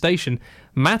 live on this station,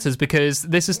 matters, because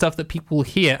this is stuff that people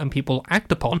hear and people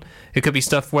act upon. It could be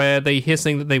stuff where they hear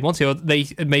something that they want to, or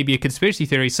it may be a conspiracy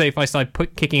theory. Say if I start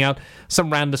kicking out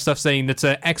some random stuff saying that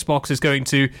Xbox is going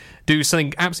to do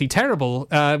something absolutely terrible,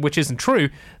 which isn't true,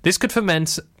 this could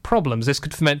foment problems. This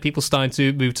could foment people starting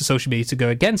to move to social media to go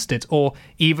against it, or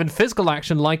even physical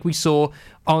action like we saw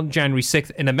on January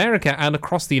 6th in America and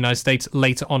across the United States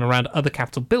later on around other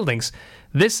Capitol buildings.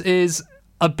 This is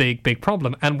a big, big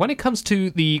problem. And when it comes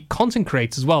to the content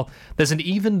creators as well, there's an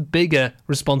even bigger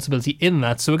responsibility in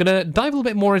that. So we're going to dive a little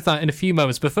bit more into that in a few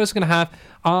moments. But first, we're going to have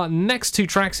our next two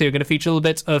tracks here. We're going to feature a little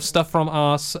bit of stuff from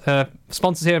our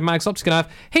sponsors here at Mags Optics. We're going to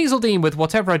have Hazel Dean with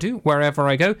Whatever I Do, Wherever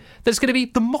I Go. There's going to be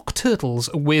the Mock Turtles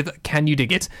with Can You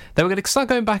Dig It? Then we're going to start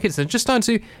going back into just trying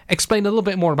to explain a little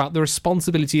bit more about the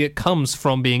responsibility that comes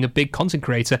from being a big content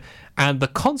creator and the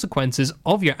consequences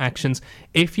of your actions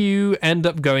if you end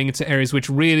up going into areas which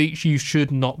really you should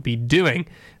not be doing.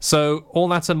 So all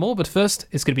that and more, but first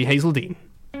it's going to be Hazel Dean.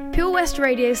 Pure West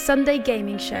Radio's Sunday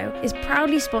Gaming Show is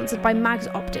proudly sponsored by Mags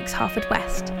Optics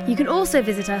Haverfordwest. You can also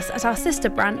visit us at our sister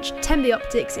branch, Tenby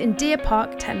Optics in Deer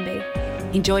Park, Tenby.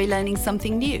 Enjoy learning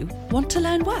something new? Want to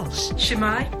learn Welsh?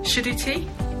 Shemai, Shuduti?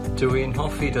 Dwi'n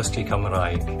hoffi dysgu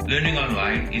Cymraeg. Learning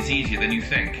online is easier than you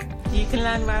think. You can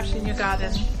learn Welsh in your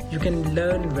garden. You can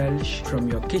learn Welsh from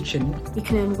your kitchen. You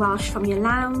can learn Welsh from your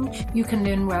lounge. You can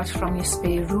learn Welsh from your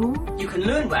spare room. You can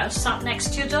learn Welsh sat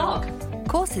next to your dog.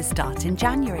 Courses start in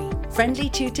January. Friendly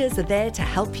tutors are there to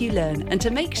help you learn and to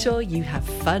make sure you have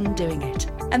fun doing it.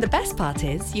 And the best part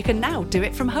is, you can now do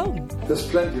it from home. There's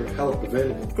plenty of help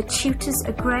available. The tutors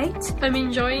are great. I'm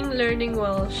enjoying learning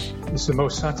Welsh. It's the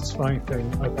most satisfying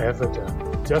thing I've ever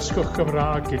done. Dysgwch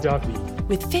Cymraeg gyda fi.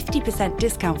 With 50%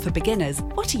 discount for beginners,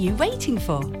 what are you waiting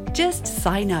for? Just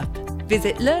sign up.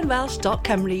 Visit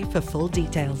learnwelsh.cymru for full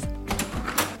details.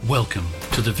 Welcome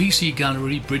to the VC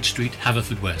Gallery, Bridge Street,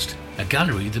 Haverfordwest, a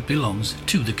gallery that belongs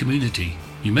to the community.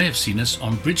 You may have seen us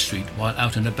on Bridge Street while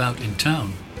out and about in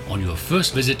town. On your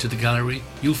first visit to the gallery,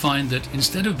 you'll find that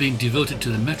instead of being devoted to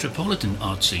the metropolitan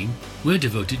art scene, we're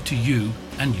devoted to you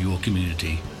and your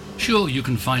community. Sure, you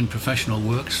can find professional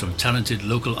works from talented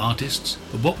local artists,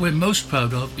 but what we're most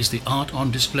proud of is the art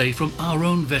on display from our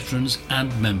own veterans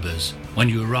and members. When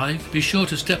you arrive, be sure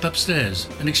to step upstairs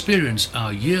and experience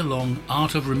our year-long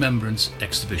Art of Remembrance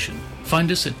exhibition.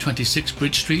 Find us at 26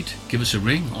 Bridge Street, give us a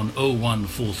ring on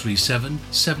 01437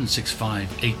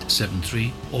 765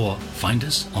 873, or find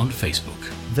us on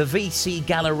Facebook. The VC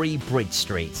Gallery, Bridge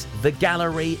Street, the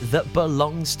gallery that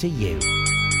belongs to you.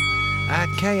 At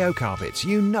KO Carpets,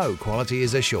 you know quality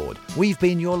is assured. We've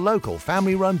been your local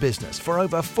family-run business for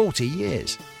over 40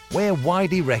 years. We're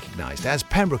widely recognised as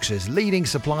Pembrokeshire's leading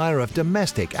supplier of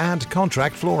domestic and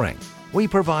contract flooring. We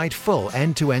provide full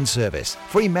end-to-end service,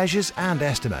 free measures and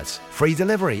estimates, free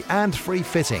delivery and free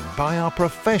fitting by our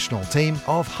professional team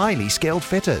of highly skilled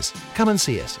fitters. Come and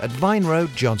see us at Vine Road,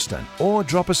 Johnston, or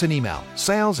drop us an email,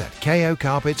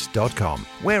 sales@kocarpets.com.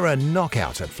 We're a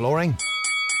knockout at flooring.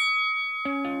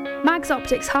 Mags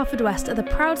Optics Haverfordwest are the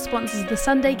proud sponsors of the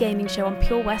Sunday Gaming Show on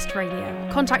Pure West Radio.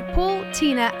 Contact Paul,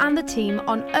 Tina and the team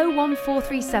on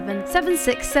 01437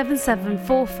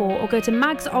 767744 or go to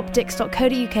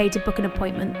magsoptics.co.uk to book an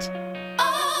appointment.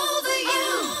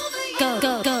 Go,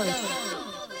 go, go.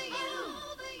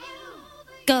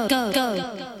 Go, go, go.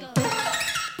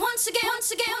 Once again,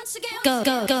 once again, once again. Go,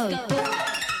 go, go.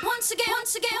 Once again,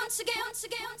 once again, once again, once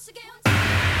again, once again.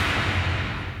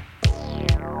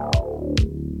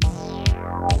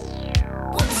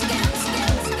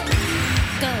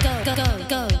 Go, go, go, go,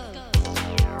 go.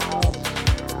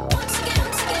 Once again,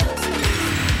 once again, once again.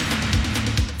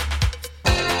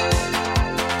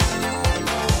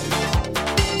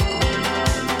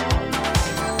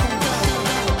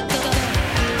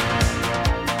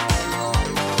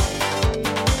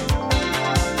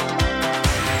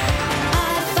 I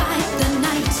fight the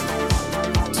night.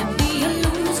 To be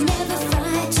alone was never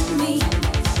frightened me.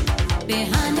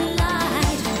 Behind the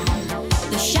light,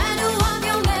 the shadow of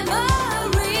your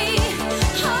memory.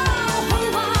 Oh, who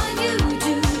are you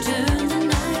to turn the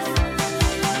knife?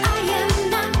 I am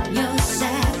not your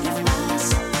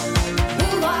sacrifice. Who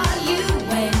are you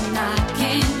when I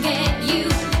can't get you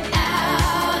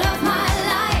out of my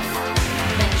life?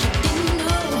 Bet you didn't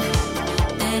know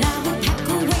that I would pack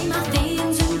away my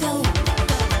things and go.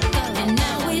 And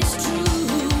now it's true,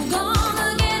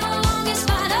 gonna get along in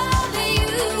spite of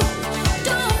you.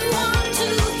 Don't want to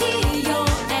hear your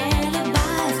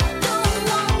alibis. Don't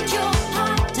want your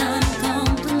part-time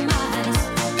compromise.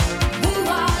 Who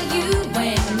are you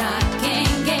when I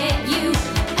can't get you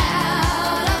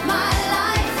out of my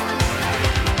life?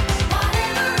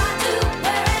 Whatever I do,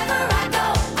 wherever I go,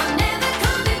 I'm never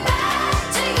coming back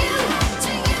to you.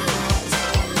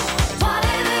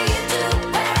 Whatever you do,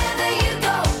 wherever you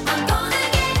go, I'm gonna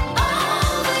get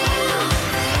over you.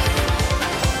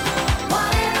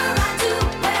 Whatever I do,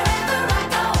 wherever I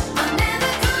go, I'm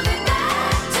never coming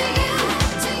back to you.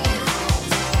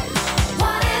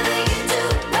 Whatever you do,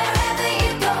 wherever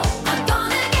you go, I'm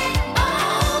gonna get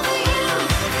over you.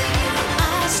 I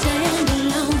stand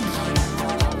alone,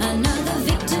 another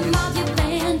victim of your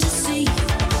fantasy.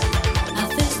 I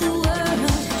face the world,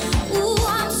 ooh,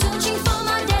 I'm searching for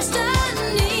my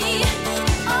destiny.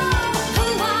 Oh, who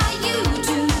are you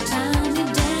to tie me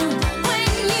down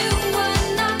when you were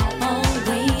not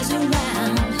always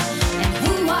around? And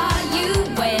who are you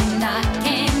when I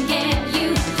can't get you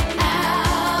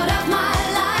out of my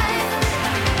life?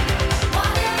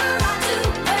 Whatever I do,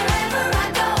 wherever I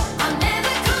go, I'm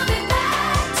never coming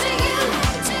back to you.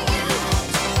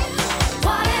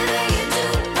 Whatever you do,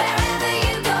 wherever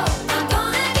you go, I'm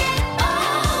gonna get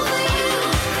over you.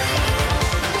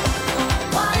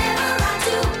 Whatever I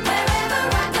do, wherever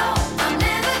I go, I'm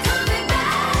never coming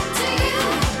back to you.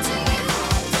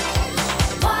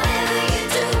 Whatever you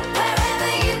do,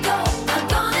 wherever you go, I'm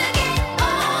gonna get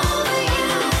over you.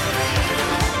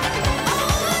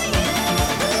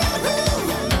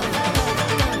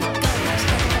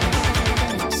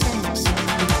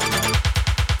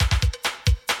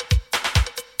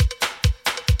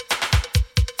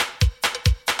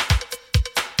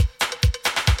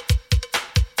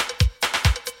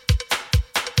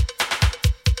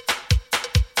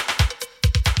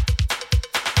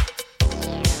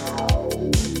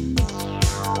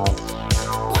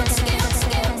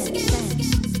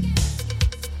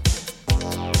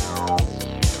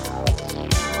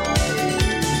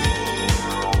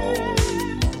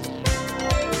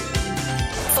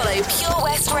 Follow Pure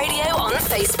West Radio on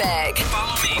Facebook.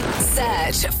 Follow me.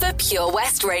 Search for Pure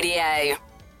West Radio.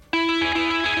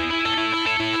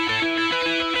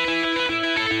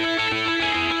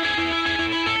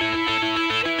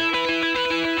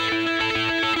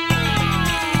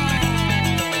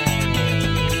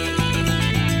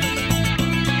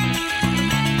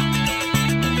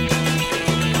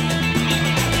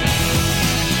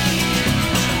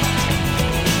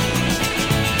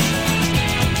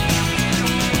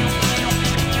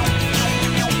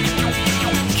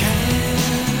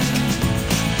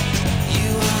 You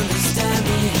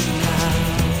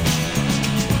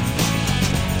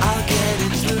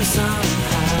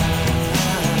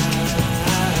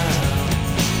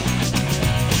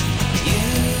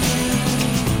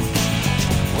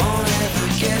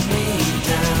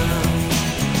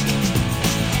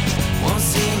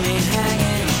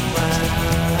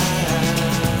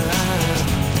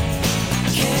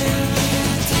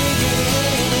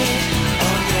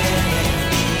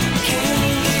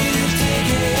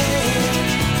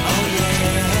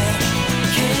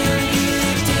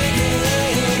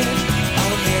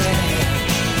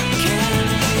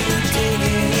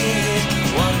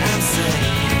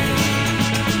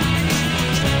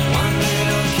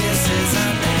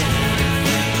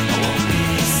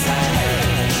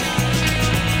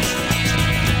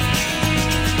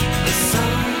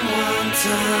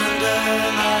turned the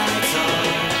lights off.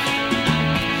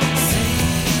 See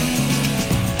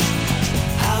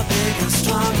how big and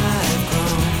strong I've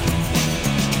grown.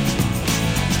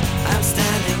 I'm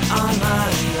standing on my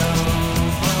own.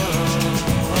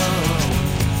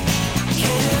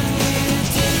 Can you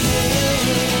dig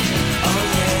it? Oh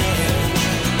yeah.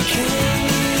 Can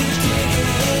you dig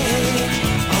it?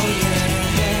 Oh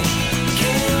yeah.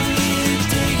 Can you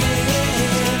dig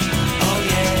it? Oh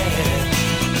yeah.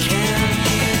 Can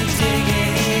you dig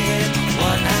it?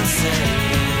 What I'm saying.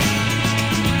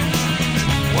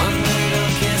 One little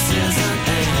kiss isn't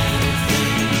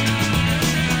anything.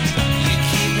 You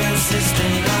keep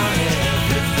insisting on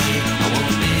everything. I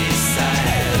won't be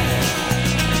sad.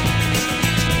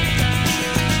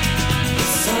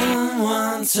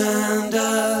 Someone turned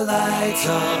the lights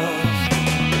off.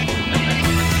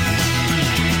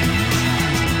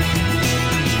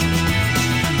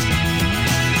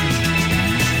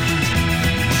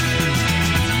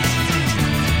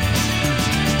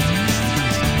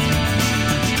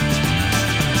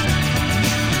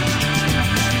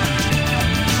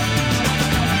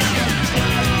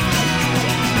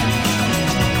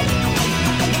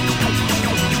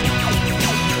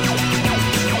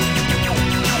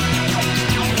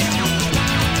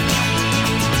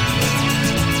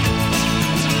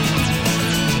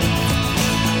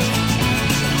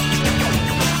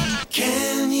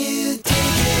 Can you dig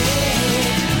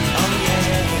it? Oh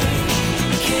yeah.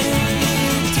 Can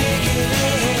you dig it?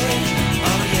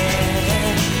 Oh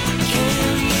yeah.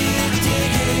 Can you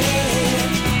dig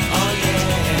it? Oh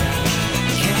yeah.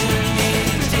 Can you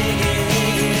dig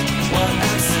it? What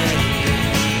I'm saying.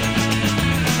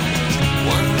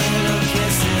 One little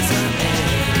kiss isn't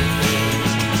anything.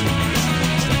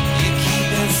 You keep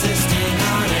insisting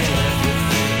on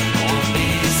everything. Won't be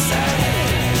sad.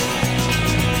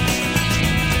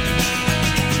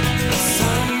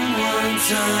 Someone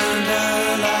turned the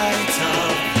lights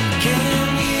off.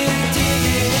 Can you dig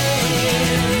it?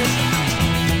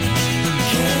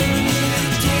 Can you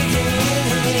dig it? Can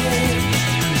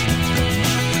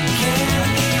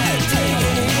you dig it?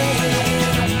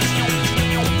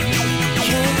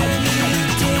 Can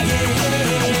you dig it?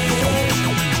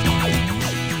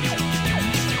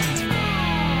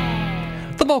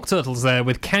 The Bog Turtles there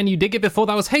with Can You Dig It? Before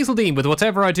that was Hazeldean with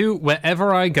Whatever I Do,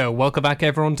 Wherever I Go. Welcome back,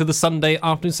 everyone, to the Sunday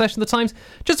afternoon session. The time's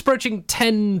just approaching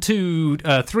 10 to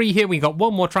 3 here. We got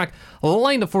one more track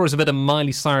lined up for us, a bit of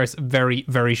Miley Cyrus very,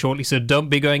 very shortly, so don't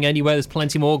be going anywhere. There's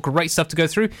plenty more great stuff to go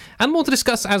through and more to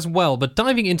discuss as well. But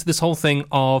diving into this whole thing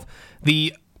of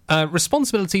the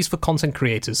responsibilities for content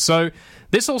creators. So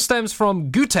this all stems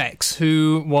from Gutex,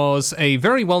 who was a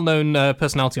very well-known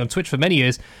personality on Twitch for many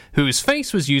years, whose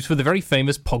face was used for the very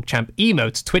famous PogChamp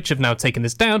emote. Twitch have now taken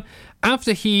this down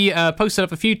after he posted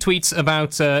up a few tweets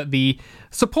about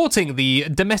supporting the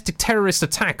domestic terrorist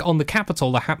attack on the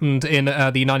Capitol that happened in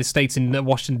the United States in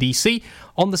Washington, D.C.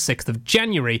 on the 6th of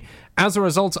January. As a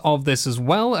result of this as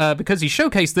well, because he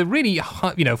showcased the really,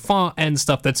 far-end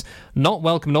stuff that's not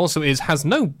welcome and also has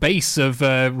no base of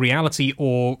reality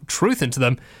or truth into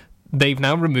them, they've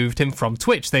now removed him from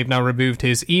Twitch. They've now removed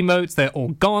his emotes. They're all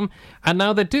gone. And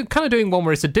now they're kind of doing one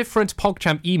where it's a different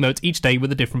PogChamp emote each day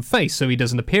with a different face, so he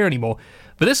doesn't appear anymore.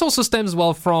 But this also stems as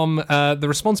well from the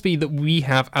responsibility that we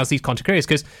have as these content creators,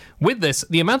 because with this,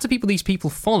 the amount of people these people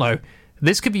follow,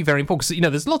 this could be very important,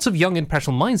 because, there's lots of young,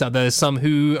 impressionable minds out there. There's some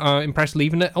who are impressionable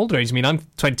even at older age. I mean, I'm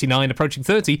 29, approaching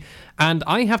 30, and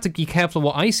I have to be careful of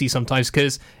what I see sometimes,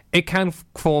 because it can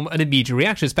form an immediate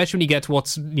reaction, especially when you get to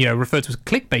what's, referred to as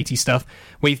clickbaity stuff,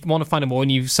 where you want to find out more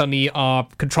and you suddenly are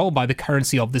controlled by the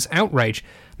currency of this outrage.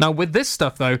 Now, with this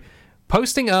stuff, though,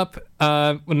 posting up,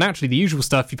 naturally, the usual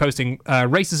stuff, you're posting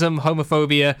racism,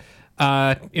 homophobia,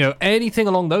 anything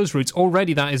along those routes,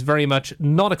 already that is very much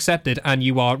not accepted and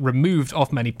you are removed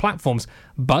off many platforms.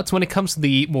 But when it comes to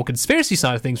the more conspiracy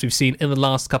side of things we've seen in the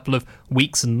last couple of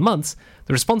weeks and months,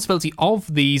 the responsibility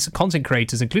of these content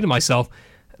creators, including myself,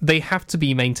 they have to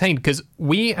be maintained, because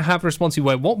we have a responsibility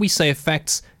where what we say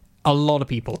affects a lot of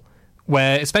people.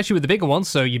 Where, especially with the bigger ones,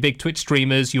 so your big Twitch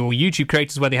streamers, your YouTube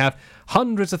creators, where they have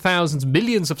hundreds of thousands,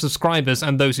 millions of subscribers,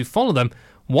 and those who follow them,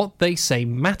 what they say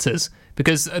matters,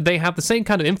 because they have the same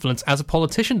kind of influence as a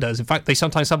politician does. In fact, they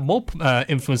sometimes have more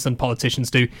influence than politicians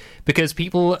do, because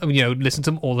people, listen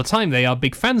to them all the time. They are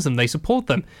big fans of them. They support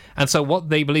them. And so what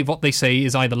they believe, what they say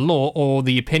is either law or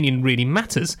the opinion really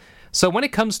matters. So when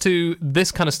it comes to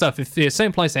this kind of stuff, if the same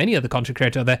applies to any other content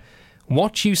creator out there,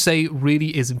 what you say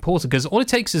really is important, because all it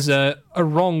takes is a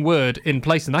wrong word in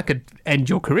place, and that could end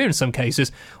your career in some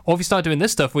cases. Or if you start doing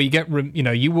this stuff where you get,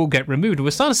 you will get removed.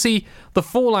 We're starting to see the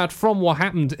fallout from what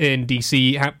happened in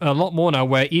DC a lot more now,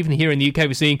 where even here in the UK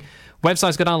we're seeing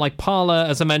websites go down like Parler,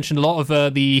 as I mentioned, a lot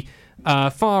of the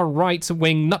far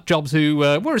right-wing nutjobs who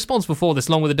were responsible for this,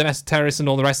 along with the domestic terrorists and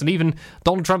all the rest, and even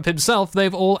Donald Trump himself,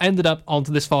 they've all ended up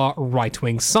onto this far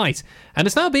right-wing site. And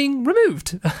it's now being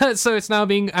removed. So it's now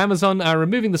being Amazon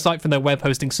removing the site from their web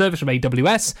hosting service from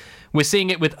AWS. We're seeing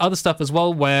it with other stuff as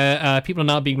well, where people are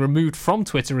now being removed from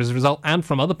Twitter as a result, and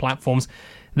from other platforms.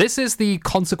 This is the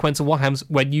consequence of what happens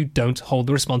when you don't hold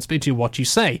the responsibility of what you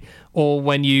say, or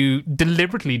when you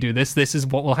deliberately do this. This is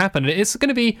what will happen. It's going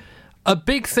to be a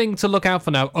big thing to look out for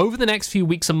now over the next few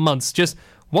weeks and months, just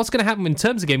what's going to happen in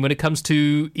terms of game when it comes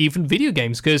to even video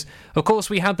games, because of course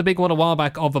we had the big one a while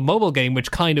back of a mobile game which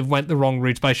kind of went the wrong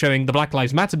route by showing the Black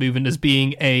Lives Matter movement as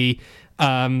being a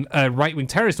right-wing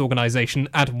terrorist organisation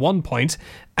at one point,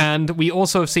 and we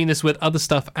also have seen this with other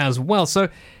stuff as well. So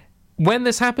when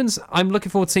this happens, I'm looking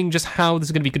forward to seeing just how this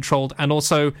is going to be controlled, and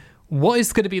also what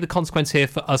is going to be the consequence here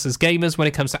for us as gamers when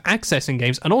it comes to accessing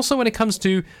games, and also when it comes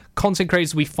to content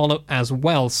creators we follow as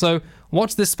well. So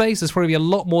watch this space. There's probably a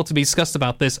lot more to be discussed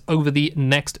about this over the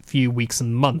next few weeks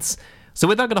and months. So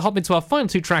with that, I'm going to hop into our final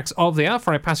two tracks of the hour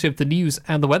before I pass you over the news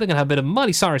and the weather. Going to have a bit of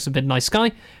Miley Cyrus and Midnight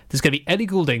Sky. There's going to be Ellie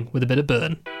Goulding with a bit of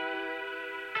Burn.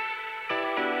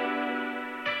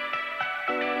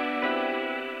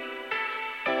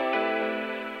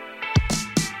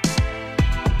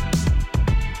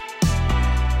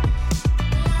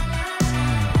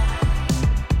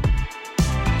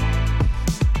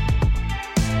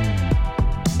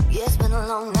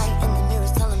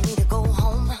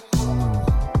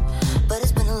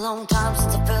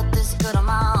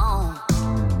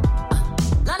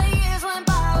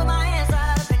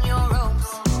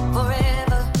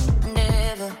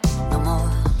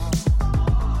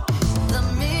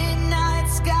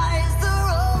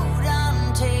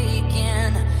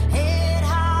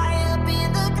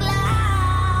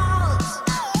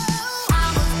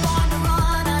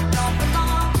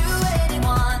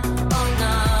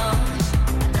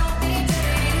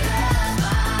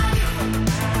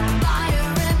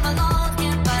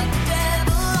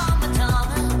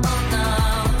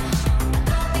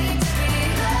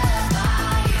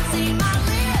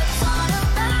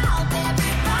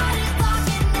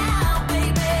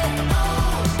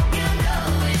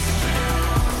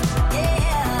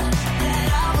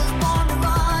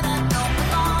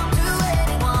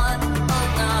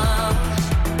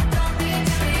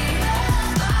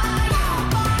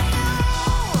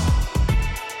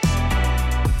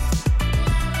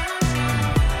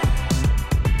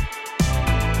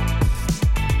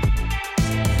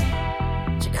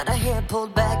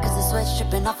 Pulled back cause the sweat's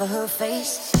dripping off of her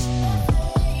face.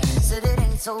 Said it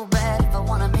ain't so bad if I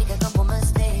wanna make a couple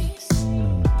mistakes.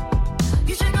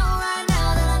 You should know right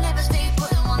now that I never stay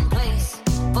put in one place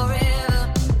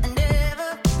forever and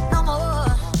ever, no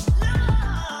more.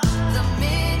 The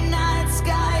midnight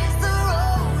sky is the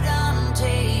road I'm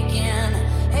taking,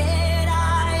 head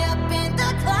high up in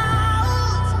the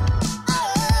clouds.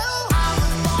 Oh, I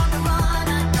was born to run,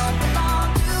 I don't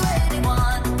belong to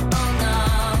anyone. Oh no.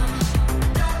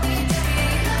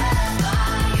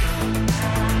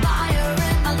 Fire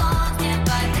in my lungs, can't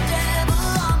fight the devil.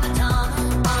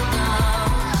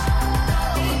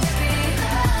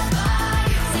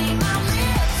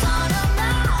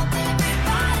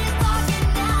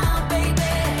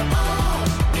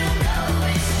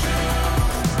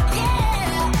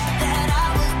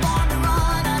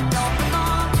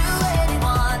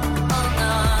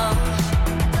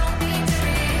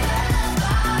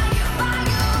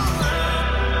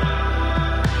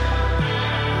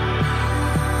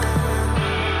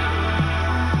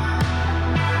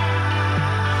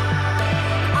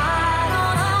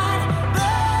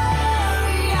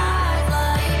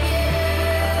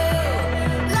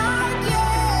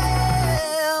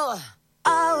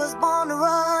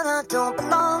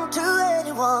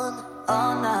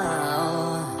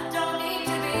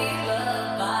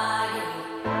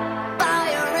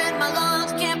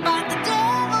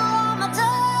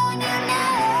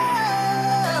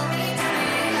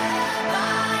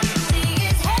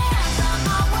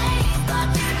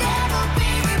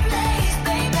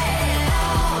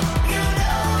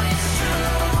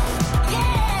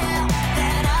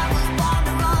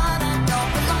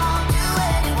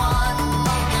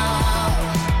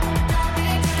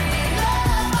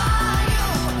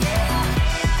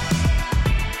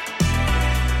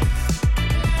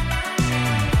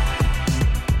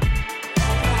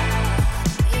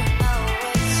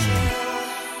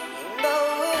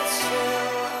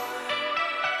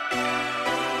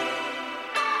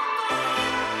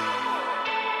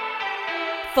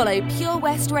 Follow Pure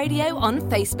West Radio on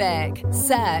Facebook.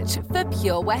 Search for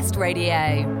Pure West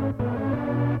Radio.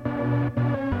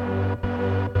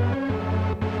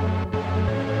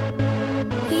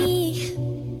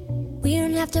 We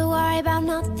don't have to worry about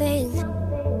nothing.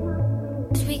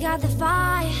 'Cause we got the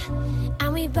fire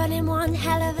and we burning one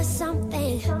hell of a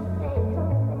something.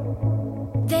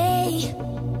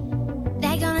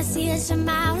 They're gonna see us from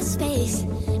outer space,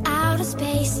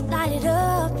 light it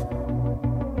up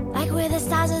like we're the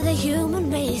stars of the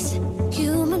human race.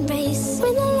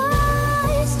 When the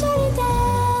lights turn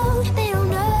down, they don't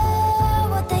know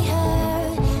what they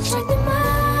heard. Strike the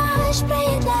march, play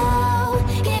it loud,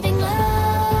 giving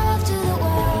love to the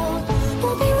world.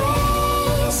 We'll be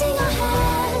raising our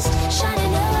hands,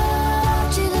 shining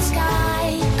up to the sky.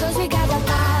 'Cause we got the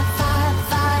fire.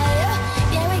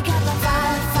 Yeah, we got the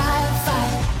fire.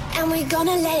 And we're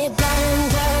gonna let it burn.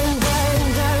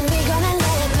 We're gonna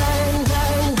let it burn.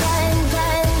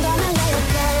 Gonna let it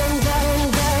burn.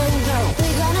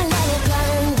 We're gonna let it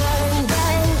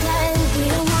burn. We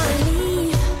don't wanna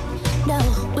leave. No,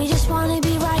 we just wanna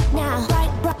be right now.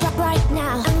 Right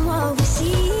now. And what we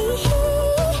see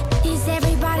is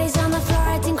everybody's on the floor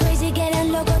acting crazy,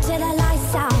 getting loco till the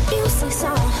lights out. Music's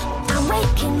on, I'm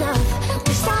waking up.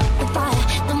 We start the fire,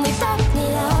 then we don't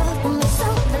need love. When it's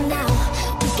over now,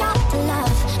 we got the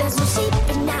love. There's no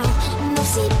sleeping now, no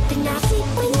sleeping now.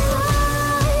 When the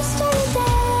lights turn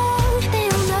down, they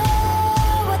don't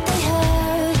know what they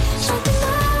heard. Strike the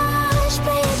march,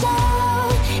 play it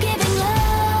loud, giving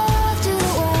love to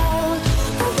the world.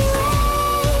 We'll be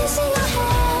raising our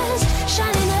hands,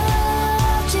 shining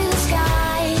up to the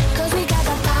sky. 'Cause we got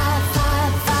the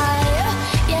fire.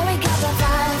 Yeah, we got the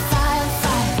fire.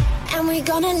 And we're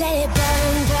gonna let it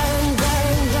burn.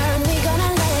 We're gonna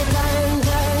let it burn.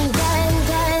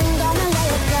 Gonna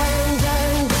let it burn.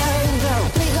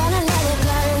 We're gonna let it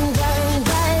burn.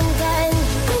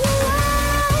 When the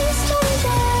lights turn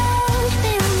down,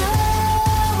 they don't know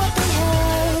what they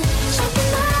heard. Strike the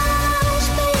march,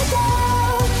 play it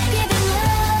loud, giving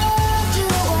love to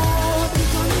the world.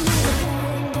 We're gonna let it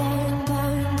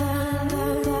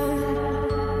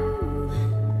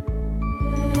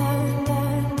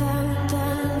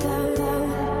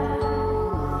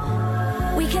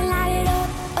We can light it up,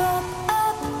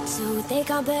 so they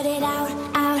can't put it out.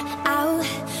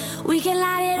 We can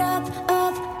light it up,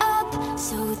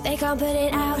 so they can't put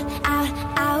it out.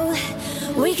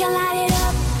 We can light it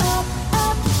up,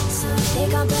 so they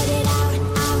can't put it out.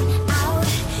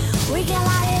 We can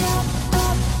light it up,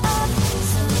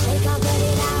 so they can't put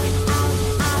it out.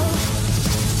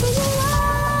 When the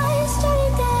lights turn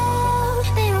down,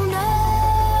 they don't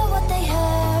know what they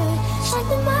heard. Strike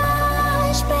the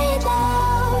march, play it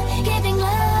loud, giving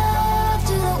love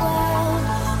to the world.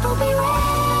 We'll be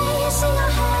raising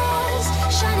our hands,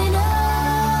 shining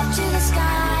up to the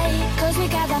sky. 'Cause we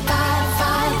got the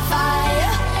fire.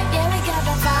 Yeah, we got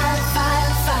the fire.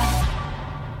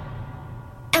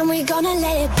 And we're gonna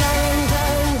let it burn.